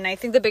there. And I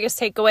think the biggest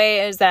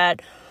takeaway is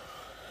that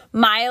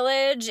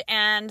mileage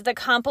and the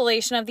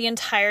compilation of the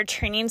entire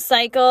training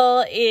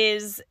cycle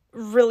is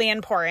really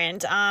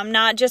important.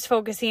 Not just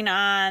focusing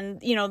on,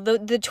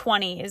 the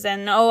 20s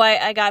and,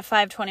 I got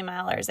 5 20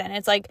 milers. And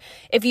it's like,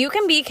 if you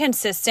can be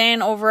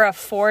consistent over a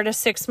 4 to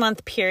 6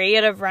 month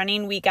period of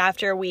running week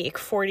after week,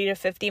 40 to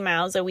 50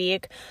 miles a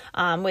week,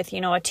 with, a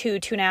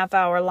 2.5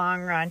 hour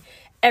long run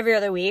every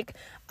other week,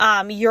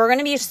 you're going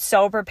to be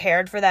so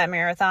prepared for that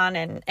marathon.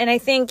 And I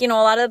think, a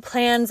lot of the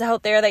plans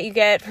out there that you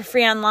get for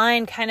free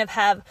online kind of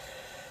have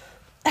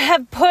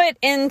put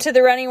into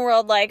the running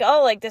world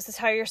this is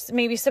how you're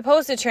maybe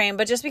supposed to train.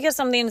 But just because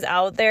something's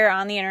out there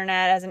on the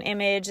internet as an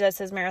image that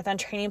says marathon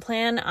training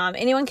plan,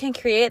 anyone can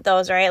create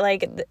those,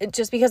 right?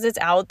 Just because it's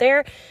out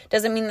there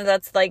doesn't mean that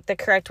that's the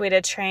correct way to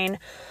train.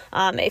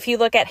 If you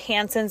look at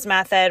Hansen's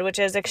method, which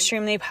is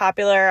extremely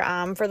popular,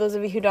 for those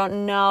of you who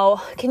don't know,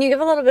 can you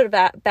give a little bit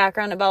of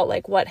background about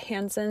what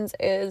Hansen's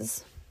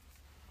is?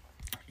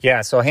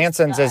 Yeah, so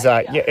Hansen's is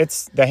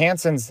it's the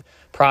Hansen's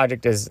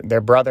project is they're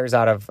brothers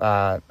out of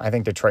I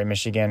think Detroit,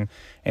 Michigan,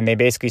 and they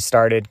basically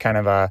started kind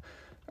of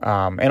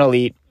an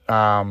elite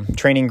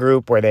training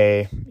group where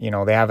they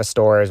have a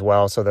store as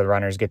well, so the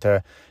runners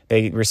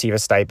they receive a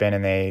stipend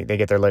and they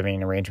get their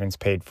living arrangements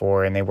paid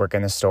for, and they work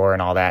in the store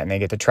and all that, and they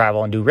get to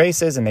travel and do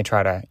races, and they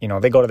try to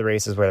they go to the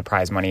races where the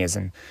prize money is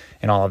and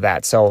all of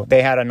that. So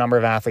they had a number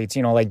of athletes,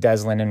 like Des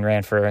Linden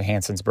ran for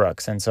Hanson's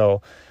Brooks, and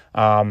so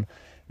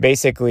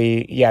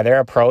basically, their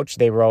approach,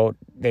 they wrote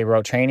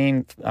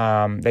training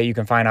that you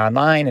can find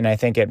online, and I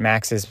think it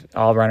maxes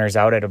all runners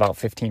out at about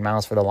 15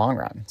 miles for the long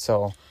run.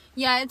 So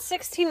yeah, it's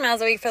 16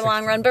 miles a week for the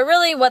long run, but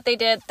really what they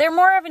did, they're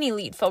more of an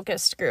elite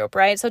focused group,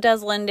 right? So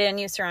Des Linden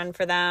used to run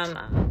for them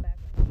back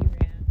when he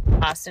ran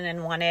Boston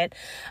and won it.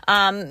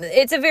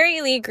 It's a very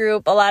elite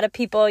group. A lot of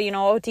people,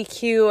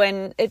 OTQ,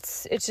 and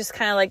it's just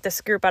kind of like this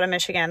group out of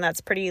Michigan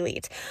that's pretty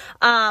elite.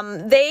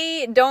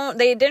 They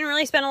didn't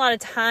really spend a lot of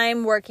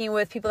time working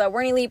with people that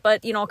weren't elite,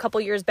 but a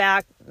couple years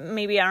back,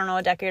 maybe,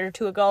 a decade or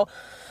two ago,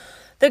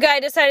 the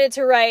guy decided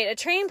to write a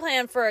training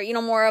plan for,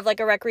 more of a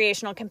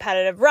recreational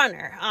competitive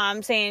runner,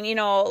 saying,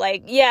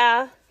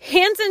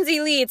 Hanson's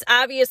elites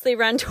obviously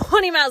run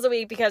 20 miles a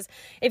week, because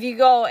if you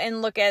go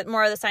and look at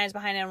more of the science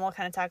behind it, and we'll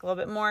kind of talk a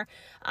little bit more,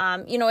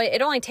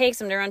 it only takes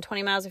them to run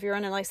 20 miles if you're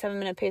running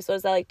 7-minute pace. So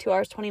is that 2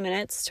 hours, 20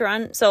 minutes to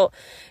run? So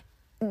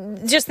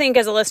just think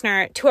as a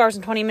listener, 2 hours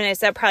and 20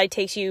 minutes, that probably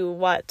takes you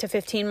to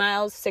 15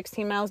 miles,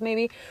 16 miles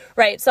maybe,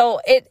 right? So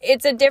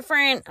it's a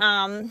different,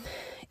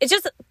 it's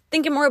just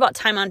thinking more about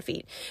time on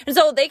feet. And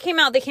so they came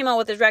out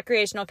with this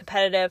recreational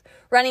competitive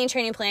running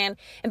training plan.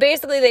 And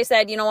basically they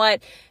said,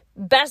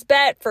 best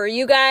bet for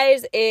you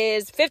guys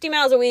is 50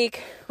 miles a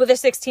week with a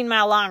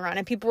 16-mile long run.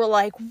 And people were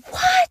like,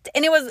 what?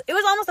 And it was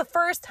almost the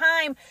first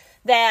time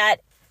that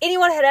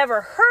anyone had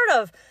ever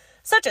heard of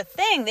such a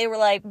thing. They were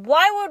like,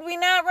 why would we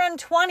not run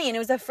 20? And it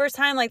was the first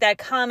time that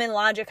common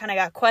logic kind of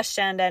got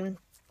questioned. And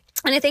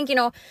I think,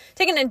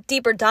 taking a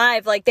deeper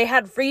dive, they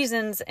had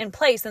reasons in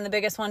place, and the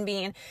biggest one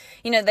being,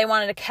 they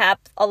wanted to cap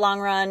a long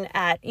run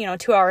at,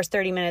 2 hours,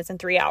 30 minutes and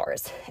 3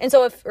 hours. And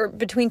so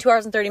between 2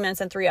 hours and 30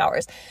 minutes and 3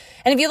 hours.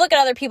 And if you look at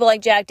other people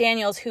like Jack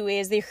Daniels, who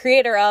is the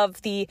creator of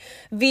the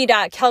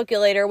VDOT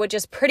calculator, which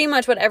is pretty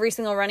much what every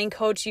single running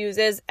coach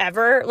uses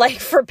ever,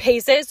 for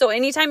paces. So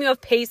anytime you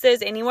have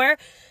paces anywhere,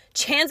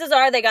 chances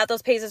are they got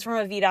those paces from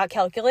a VDOT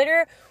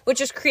calculator,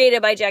 which was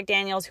created by Jack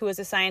Daniels, who was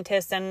a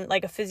scientist and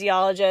a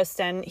physiologist,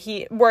 and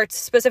he worked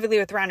specifically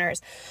with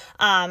runners.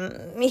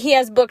 He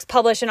has books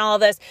published and all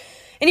of this.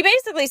 And he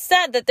basically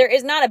said that there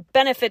is not a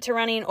benefit to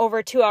running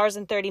over 2 hours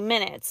and 30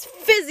 minutes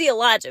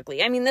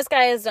physiologically. I mean, this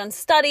guy has done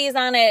studies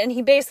on it, and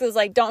he basically is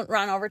don't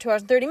run over 2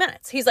 hours and 30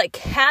 minutes. He's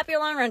cap your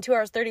long run 2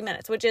 hours, 30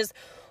 minutes, which is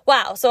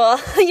wow. So,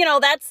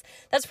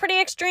 that's pretty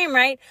extreme,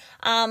 right?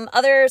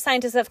 Other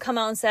scientists have come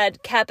out and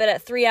said cap it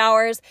at 3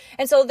 hours.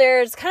 And so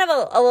there's kind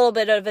of a little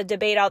bit of a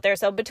debate out there.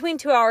 So between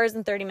 2 hours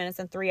and 30 minutes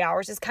and 3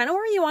 hours is kind of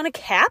where you want to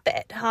cap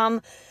it.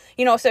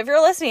 So if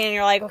you're listening and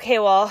you're like, okay,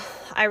 well,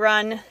 I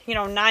run,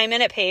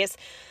 9-minute pace.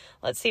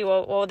 Let's see,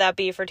 what would that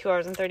be for 2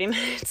 hours and 30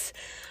 minutes?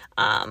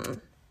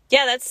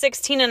 Yeah, that's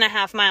 16 and a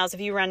half miles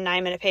if you run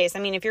 9-minute pace. I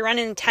mean, if you're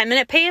running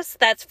 10-minute pace,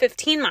 that's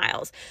 15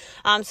 miles.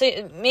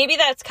 So maybe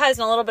that's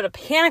causing a little bit of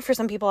panic for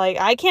some people.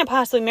 I can't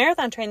possibly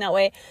marathon train that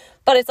way.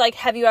 But it's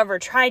have you ever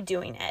tried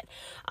doing it?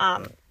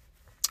 I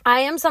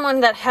am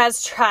someone that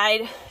has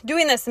tried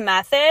doing this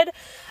method.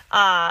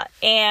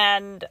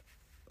 And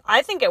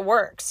I think it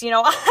works.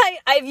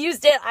 I've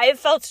used it. I've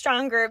felt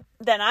stronger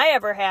than I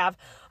ever have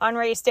on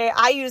race day.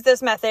 I use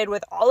this method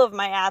with all of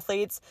my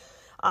athletes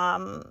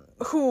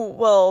who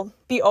will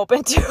be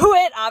open to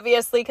it,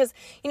 obviously, because,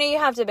 you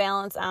have to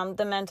balance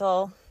the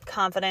mental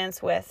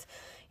confidence with,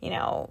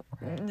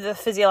 the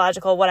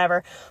physiological,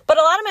 whatever. But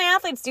a lot of my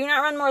athletes do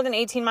not run more than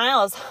 18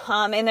 miles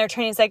in their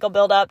training cycle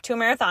build up to a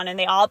marathon, and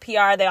they all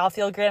PR, they all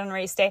feel great on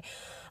race day.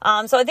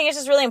 So I think it's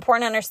just really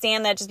important to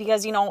understand that just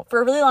because,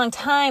 for a really long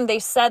time, they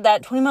said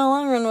that 20-mile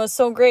long run was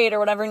so great or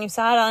whatever, and you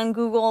saw it on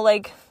Google,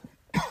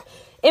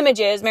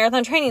 images,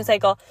 marathon training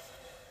cycle,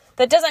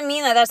 that doesn't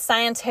mean that that's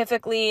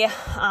scientifically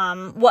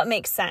what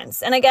makes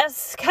sense. And I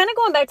guess kind of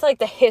going back to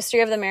the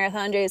history of the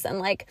marathon, Jason,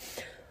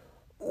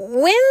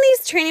 when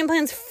these training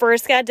plans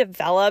first got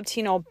developed,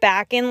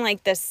 back in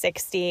the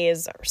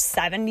 60s or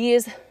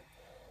 70s,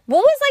 what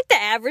was the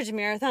average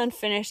marathon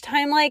finish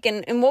time like?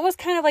 And what was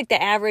kind of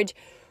the average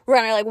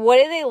runner? What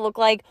did they look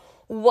like?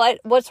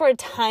 What sort of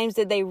times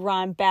did they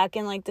run back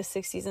in the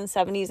 60s and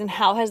 70s? And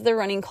how has the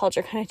running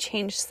culture kind of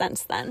changed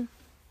since then?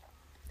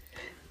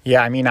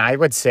 Yeah, I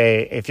would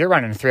say if you're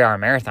running a 3-hour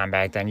marathon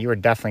back then, you were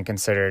definitely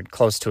considered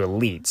close to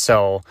elite.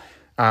 So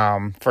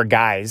for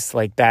guys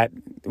like that,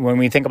 when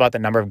we think about the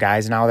number of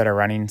guys now that are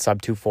running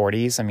sub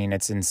 240s,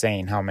 it's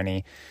insane how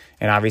many,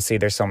 and obviously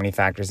there's so many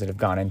factors that have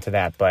gone into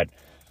that, but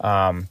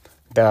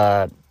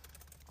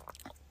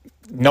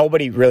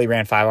nobody really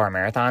ran 5-hour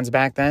marathons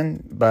back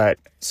then. But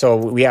so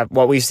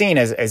what we've seen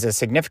is a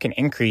significant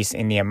increase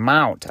in the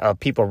amount of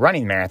people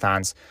running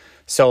marathons.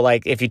 So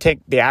if you take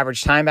the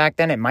average time back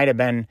then, it might have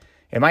been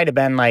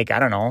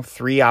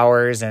 3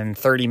 hours and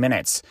 30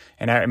 minutes.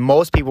 And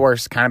most people were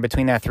kind of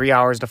between that 3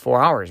 hours to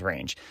 4 hours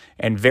range.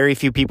 And very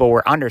few people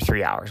were under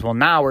 3 hours. Well,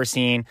 now we're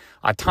seeing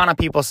a ton of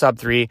people sub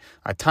 3,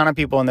 a ton of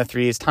people in the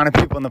 3s, ton of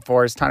people in the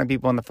 4s, ton of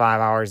people in the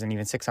 5 hours and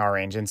even 6 hour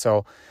range. And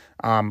so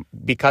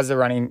because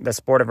the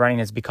sport of running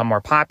has become more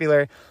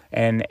popular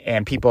and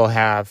people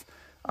have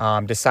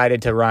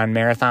decided to run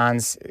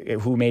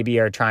marathons who maybe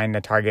are trying to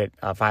target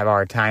a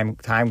 5-hour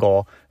time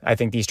goal, I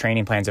think these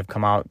training plans have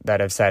come out that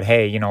have said,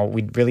 hey,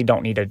 we really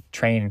don't need to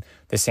train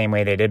the same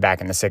way they did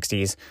back in the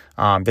 60s.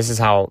 This is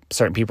how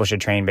certain people should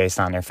train based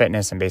on their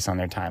fitness and based on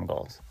their time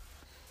goals.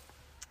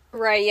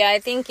 Right, yeah, I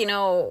think,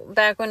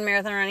 back when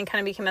marathon running kind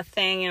of became a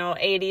thing,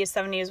 80s,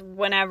 70s,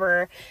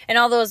 whenever, and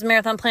all those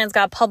marathon plans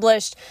got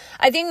published,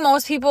 I think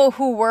most people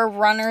who were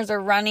runners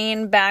or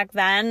running back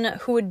then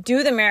who would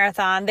do the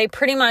marathon, they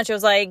pretty much, it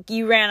was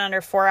you ran under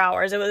 4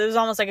 hours. It was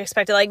almost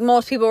expected,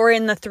 most people were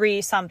in the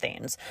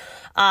 3-somethings.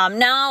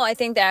 Now, I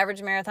think the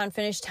average marathon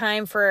finish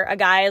time for a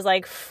guy is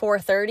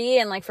 4:30,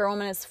 and for a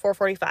woman it's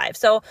 4:45.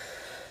 So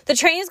the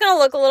training is going to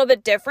look a little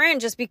bit different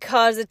just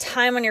because the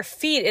time on your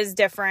feet is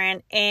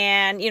different.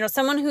 And,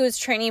 someone who's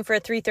training for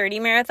a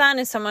 3:30 marathon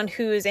and someone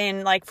who's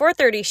in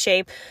 4:30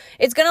 shape,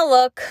 it's going to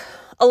look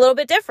a little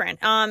bit different.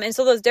 And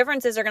so those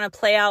differences are going to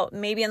play out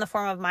maybe in the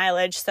form of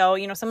mileage. So,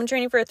 someone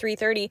training for a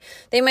 3:30,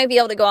 they might be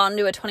able to go out and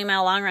do a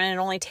 20-mile long run and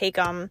only take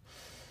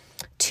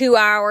 2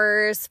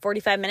 hours,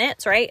 45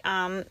 minutes, right?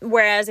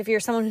 Whereas if you're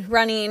someone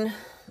running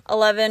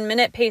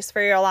 11-minute pace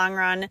for your long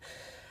run,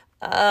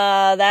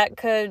 that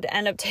could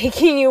end up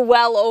taking you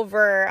well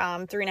over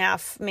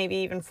 3.5, maybe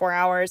even 4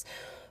 hours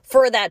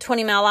for that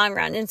 20-mile long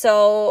run. And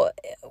so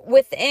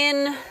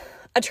within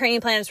a training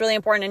plan, it's really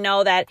important to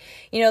know that,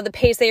 the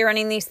pace that you're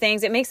running these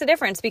things, it makes a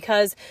difference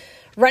because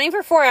running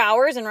for 4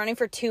 hours and running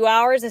for 2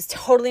 hours is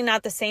totally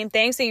not the same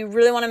thing. So you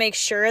really want to make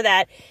sure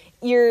that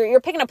you're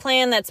picking a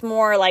plan that's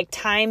more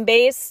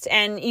time-based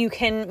and you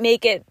can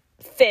make it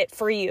fit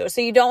for you.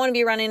 So you don't want to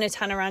be running a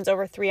ton of runs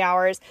over 3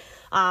 hours.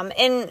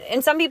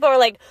 And some people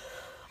are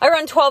I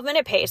run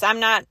 12-minute pace. I'm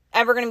not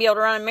ever going to be able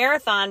to run a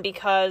marathon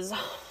because,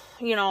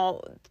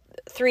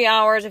 3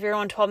 hours, if you're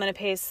going 12-minute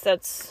pace,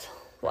 that's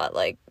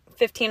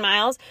 15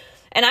 miles.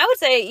 And I would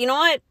say, you know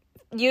what?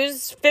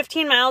 Use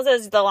 15 miles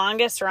as the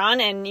longest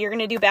run and you're going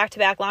to do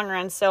back-to-back long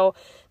runs. So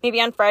maybe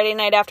on Friday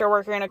night after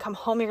work, you're going to come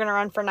home, you're going to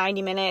run for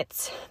 90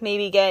 minutes,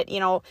 maybe get,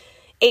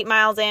 8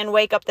 miles in,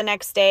 wake up the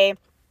next day.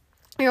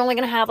 You're only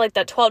going to have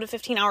that 12 to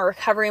 15 hour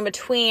recovery in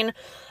between,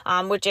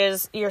 which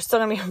is you're still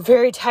going to be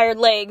very tired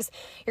legs.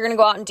 You're going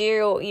to go out and do,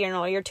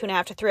 your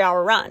 2.5 to 3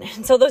 hour run.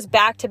 And so those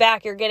back to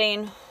back, you're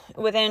getting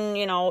within,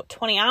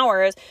 20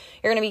 hours,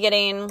 you're going to be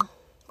getting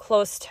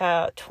close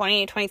to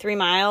 20, 23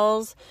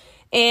 miles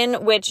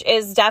in, which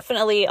is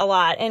definitely a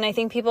lot. And I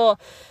think people,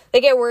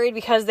 they get worried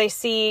because they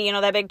see,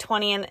 that big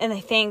 20 and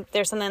they think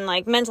there's something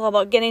mental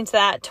about getting to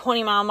that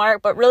 20-mile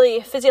mark. But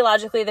really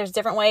physiologically, there's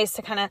different ways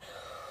to kind of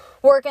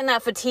work in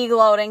that fatigue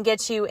load and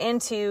get you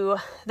into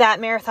that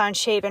marathon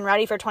shape and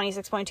ready for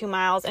 26.2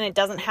 miles. And it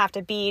doesn't have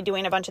to be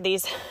doing a bunch of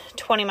these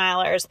 20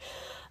 milers.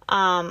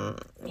 So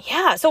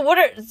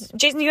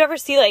Jason, do you ever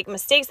see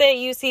mistakes that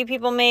you see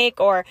people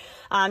make, or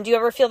do you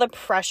ever feel the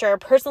pressure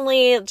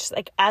personally, just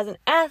as an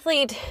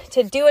athlete,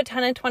 to do a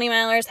ton of 20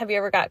 milers? Have you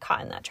ever got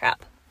caught in that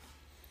trap?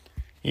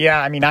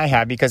 Yeah, I mean, I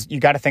have, because you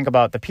got to think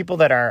about the people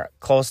that are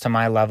close to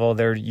my level.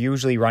 They're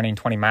usually running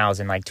 20 miles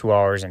in like 2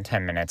 hours and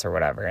 10 minutes or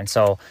whatever. And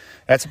so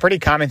that's a pretty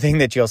common thing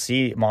that you'll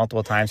see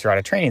multiple times throughout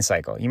a training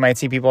cycle. You might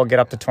see people get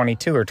up to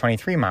 22 or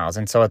 23 miles.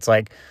 And so it's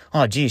like,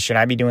 oh, geez, should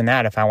I be doing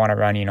that if I want to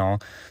run,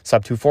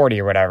 sub 240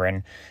 or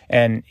whatever?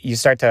 And you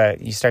start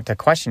to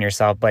question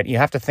yourself, but you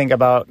have to think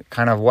about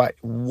kind of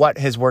what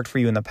has worked for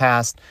you in the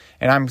past.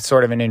 And I'm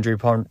sort of an injury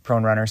prone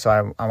runner,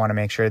 so I want to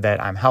make sure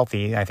that I'm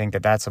healthy. I think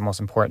that that's the most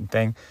important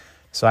thing,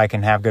 so I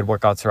can have good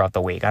workouts throughout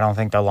the week. I don't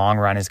think the long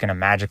run is going to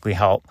magically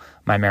help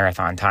my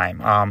marathon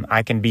time.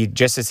 I can be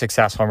just as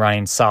successful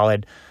running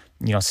solid,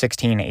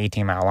 16 to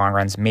 18 mile long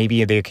runs.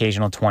 Maybe the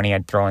occasional 20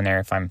 I'd throw in there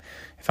if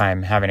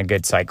I'm having a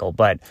good cycle.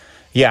 But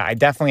yeah, I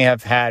definitely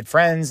have had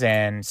friends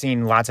and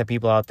seen lots of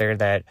people out there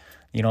that,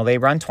 they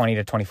run 20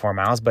 to 24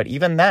 miles, but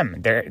even them,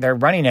 they're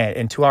running it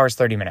in 2 hours,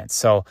 30 minutes.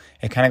 So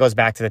it kind of goes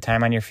back to the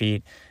time on your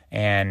feet.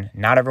 And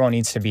not everyone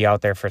needs to be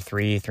out there for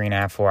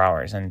 3.5, 4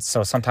 hours. And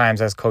so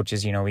sometimes as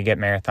coaches, we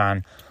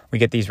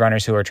get these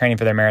runners who are training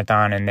for their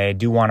marathon and they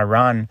do want to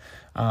run,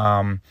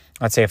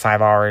 let's say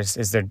 5 hours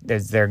is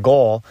their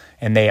goal,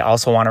 and they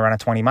also want to run a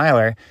 20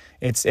 miler.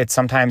 It's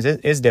sometimes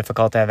it is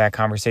difficult to have that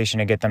conversation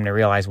to get them to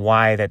realize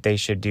why that they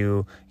should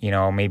do,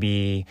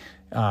 maybe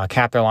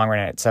cap their long run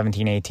at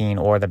 17, 18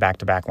 or the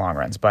back-to-back long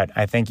runs. But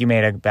I think you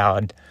made a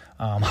valid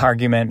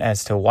argument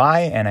as to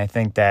why. And I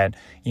think that,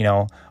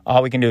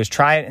 all we can do is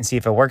try it and see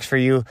if it works for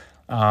you.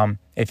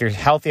 If you're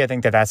healthy, I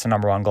think that that's the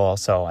number one goal.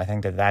 So I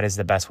think that is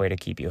the best way to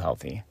keep you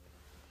healthy.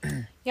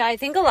 Yeah, I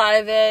think a lot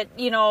of it,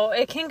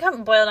 it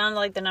can boil down to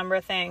like the number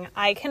thing.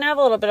 I can have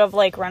a little bit of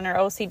like runner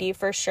OCD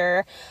for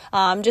sure.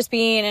 Just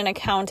being an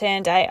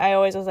accountant, I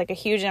always was like a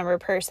huge number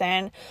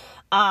person.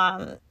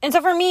 And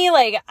so for me,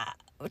 like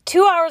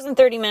 2 hours and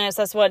 30 minutes,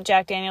 that's what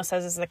Jack Daniels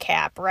says is the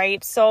cap,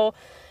 right? So,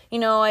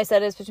 I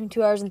said it's between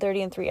 2 hours and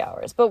 30 and 3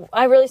 hours. But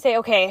I really say,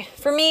 okay,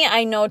 for me,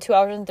 I know 2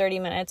 hours and 30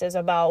 minutes is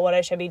about what I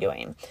should be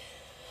doing.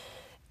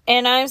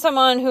 And I'm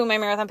someone who my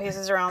marathon pace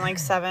is around like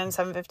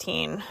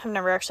 7:15. I've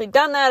never actually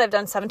done that. I've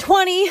done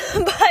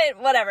 7:20,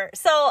 but whatever.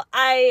 So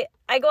I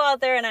go out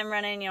there and I'm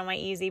running, my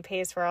easy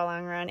pace for a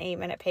long run,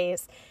 8-minute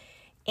pace.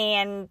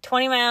 And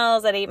 20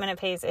 miles at 8-minute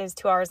pace is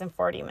 2 hours and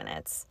 40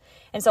 minutes.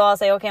 And so I'll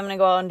say, okay, I'm going to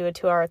go out and do a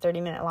 2 hour,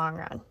 30-minute long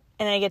run.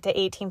 And then I get to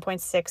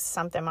 18.6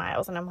 something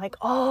miles. And I'm like,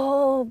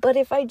 oh, but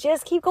if I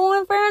just keep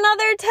going for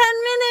another 10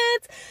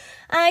 minutes,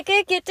 I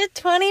could get to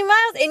 20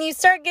 miles. And you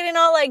start getting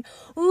all like,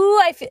 ooh,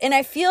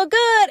 I feel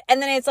good.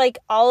 And then it's like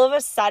all of a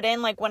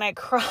sudden, like when I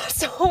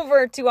cross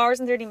over 2 hours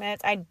and 30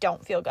 minutes, I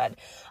don't feel good.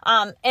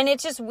 And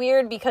it's just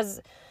weird because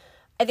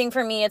I think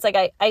for me, it's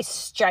like I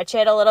stretch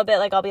it a little bit.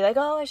 Like I'll be like,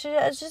 oh,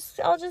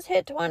 I'll just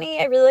hit 20.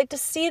 I really like to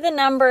see the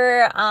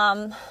number.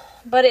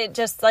 But it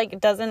just like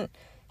it doesn't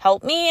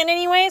help me in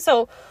any way.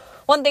 So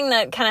one thing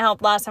that kind of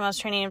helped last time I was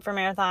training for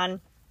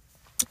marathon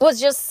was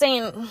just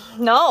saying,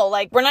 no,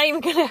 like we're not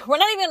even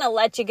gonna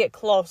let you get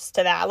close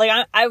to that. Like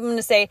I'm going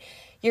to say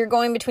you're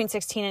going between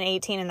 16 and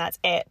 18 and that's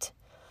it.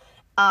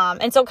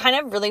 And so kind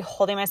of really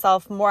holding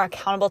myself more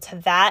accountable to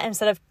that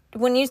instead of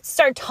when you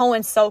start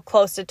towing so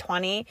close to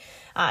 20,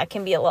 it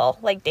can be a little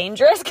like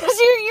dangerous because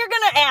you're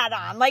going to add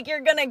on, like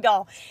you're going to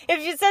go. If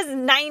it says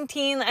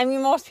 19, I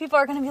mean, most people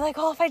are going to be like,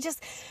 oh, if I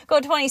just go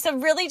 20. So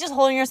really just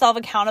holding yourself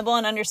accountable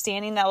and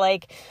understanding that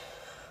like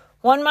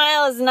 1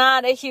 mile is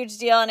not a huge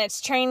deal and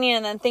it's training,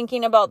 and then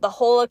thinking about the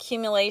whole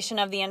accumulation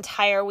of the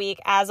entire week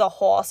as a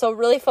whole. So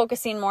really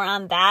focusing more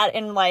on that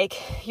and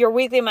like your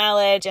weekly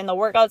mileage and the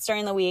workouts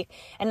during the week,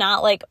 and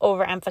not like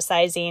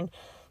overemphasizing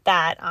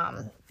that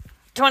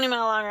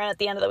 20-mile long run at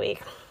the end of the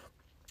week.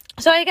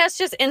 So I guess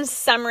just in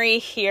summary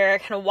here,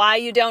 kind of why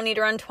you don't need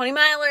to run 20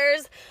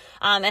 milers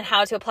and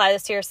how to apply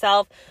this to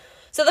yourself.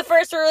 So the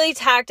first we really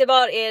talked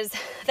about is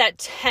that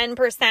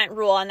 10%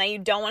 rule, and that you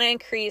don't want to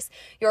increase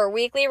your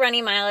weekly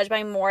running mileage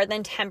by more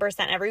than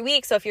 10% every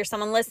week. So if you're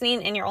someone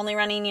listening and you're only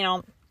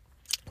running,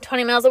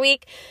 20 miles a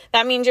week,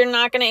 that means you're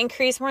not going to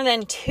increase more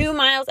than 2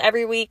 miles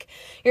every week.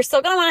 You're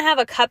still going to want to have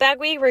a cutback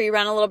week where you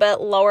run a little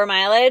bit lower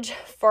mileage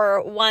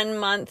for 1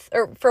 month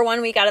or for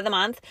 1 week out of the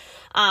month.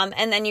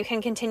 And then you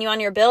can continue on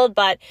your build,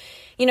 but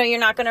you're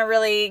not going to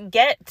really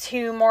get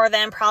to more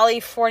than probably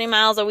 40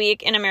 miles a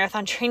week in a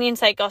marathon training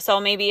cycle.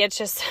 So maybe it's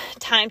just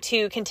time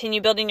to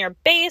continue building your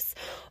base,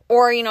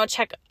 or,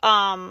 check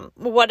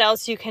what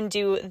else you can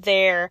do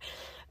there.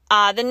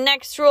 The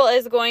next rule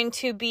is going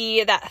to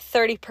be that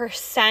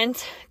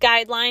 30%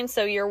 guideline.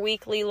 So your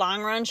weekly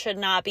long run should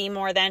not be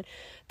more than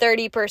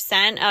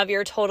 30% of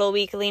your total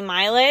weekly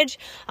mileage.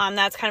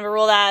 That's kind of a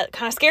rule that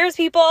kind of scares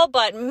people,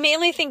 but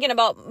mainly thinking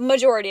about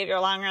majority of your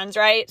long runs,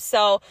 right?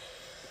 So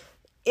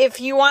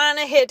if you want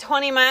to hit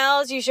 20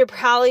 miles, you should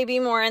probably be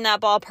more in that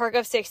ballpark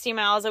of 60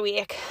 miles a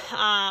week.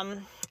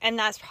 And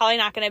that's probably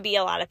not going to be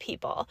a lot of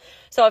people.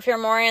 So if you're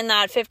more in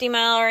that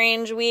 50-mile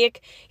range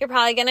week, you're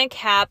probably going to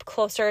cap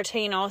closer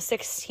to,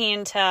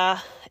 16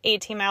 to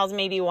 18 miles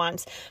maybe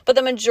once. But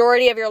the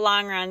majority of your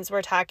long runs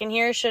we're talking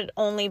here should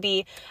only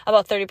be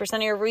about 30%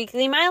 of your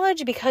weekly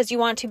mileage, because you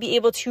want to be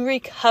able to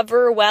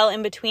recover well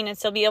in between and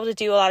still be able to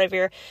do a lot of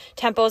your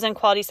tempos and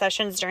quality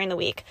sessions during the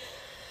week.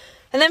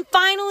 And then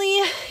finally,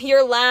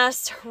 your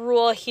last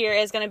rule here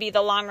is going to be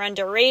the long run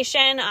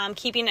duration,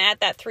 keeping it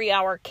at that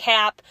 3-hour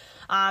cap.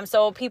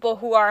 So people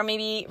who are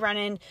maybe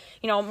running,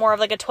 more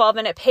of like a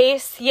 12-minute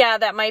pace,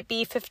 that might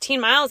be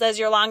 15 miles as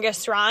your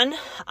longest run.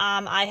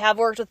 I have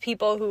worked with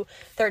people who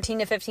 13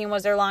 to 15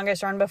 was their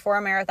longest run before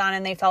a marathon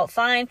and they felt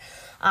fine.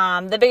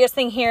 The biggest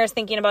thing here is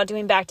thinking about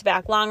doing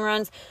back-to-back long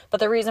runs. But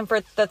the reason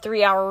for the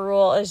 3-hour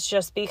rule is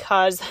just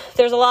because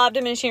there's a lot of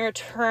diminishing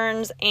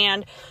returns,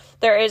 and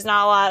there is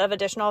not a lot of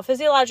additional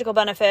physiological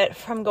benefit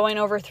from going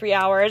over 3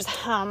 hours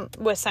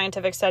with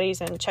scientific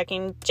studies and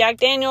checking Jack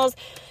Daniels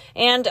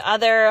and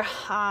other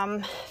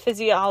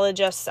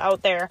physiologists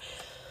out there.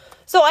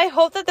 So I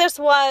hope that this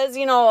was,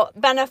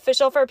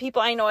 beneficial for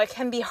people. I know it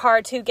can be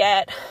hard to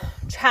get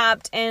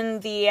trapped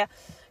in the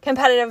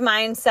competitive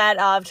mindset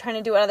of trying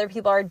to do what other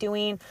people are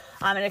doing.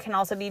 And it can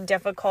also be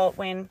difficult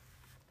when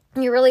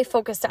you're really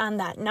focused on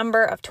that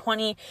number of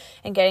 20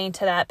 and getting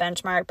to that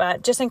benchmark.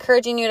 But just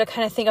encouraging you to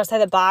kind of think outside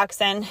the box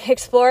and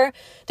explore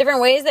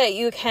different ways that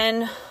you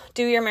can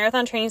do your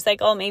marathon training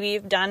cycle. Maybe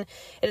you've done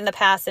it in the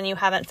past and you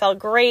haven't felt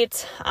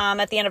great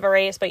at the end of a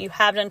race, but you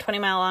have done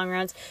 20-mile long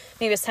runs.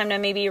 Maybe it's time to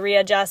maybe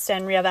readjust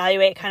and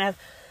reevaluate kind of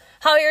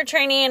how you're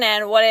training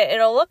and what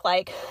it'll look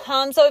like.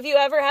 So if you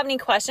ever have any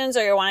questions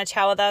or you want to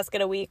chat with us,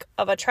 get a week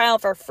of a trial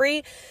for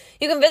free,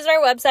 you can visit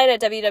our website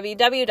at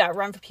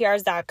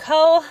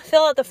www.runforprs.co,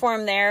 fill out the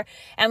form there,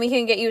 and we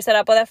can get you set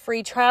up with a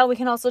free trial. We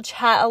can also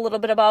chat a little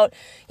bit about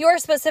your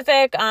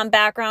specific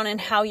background and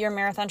how your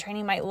marathon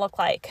training might look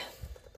like.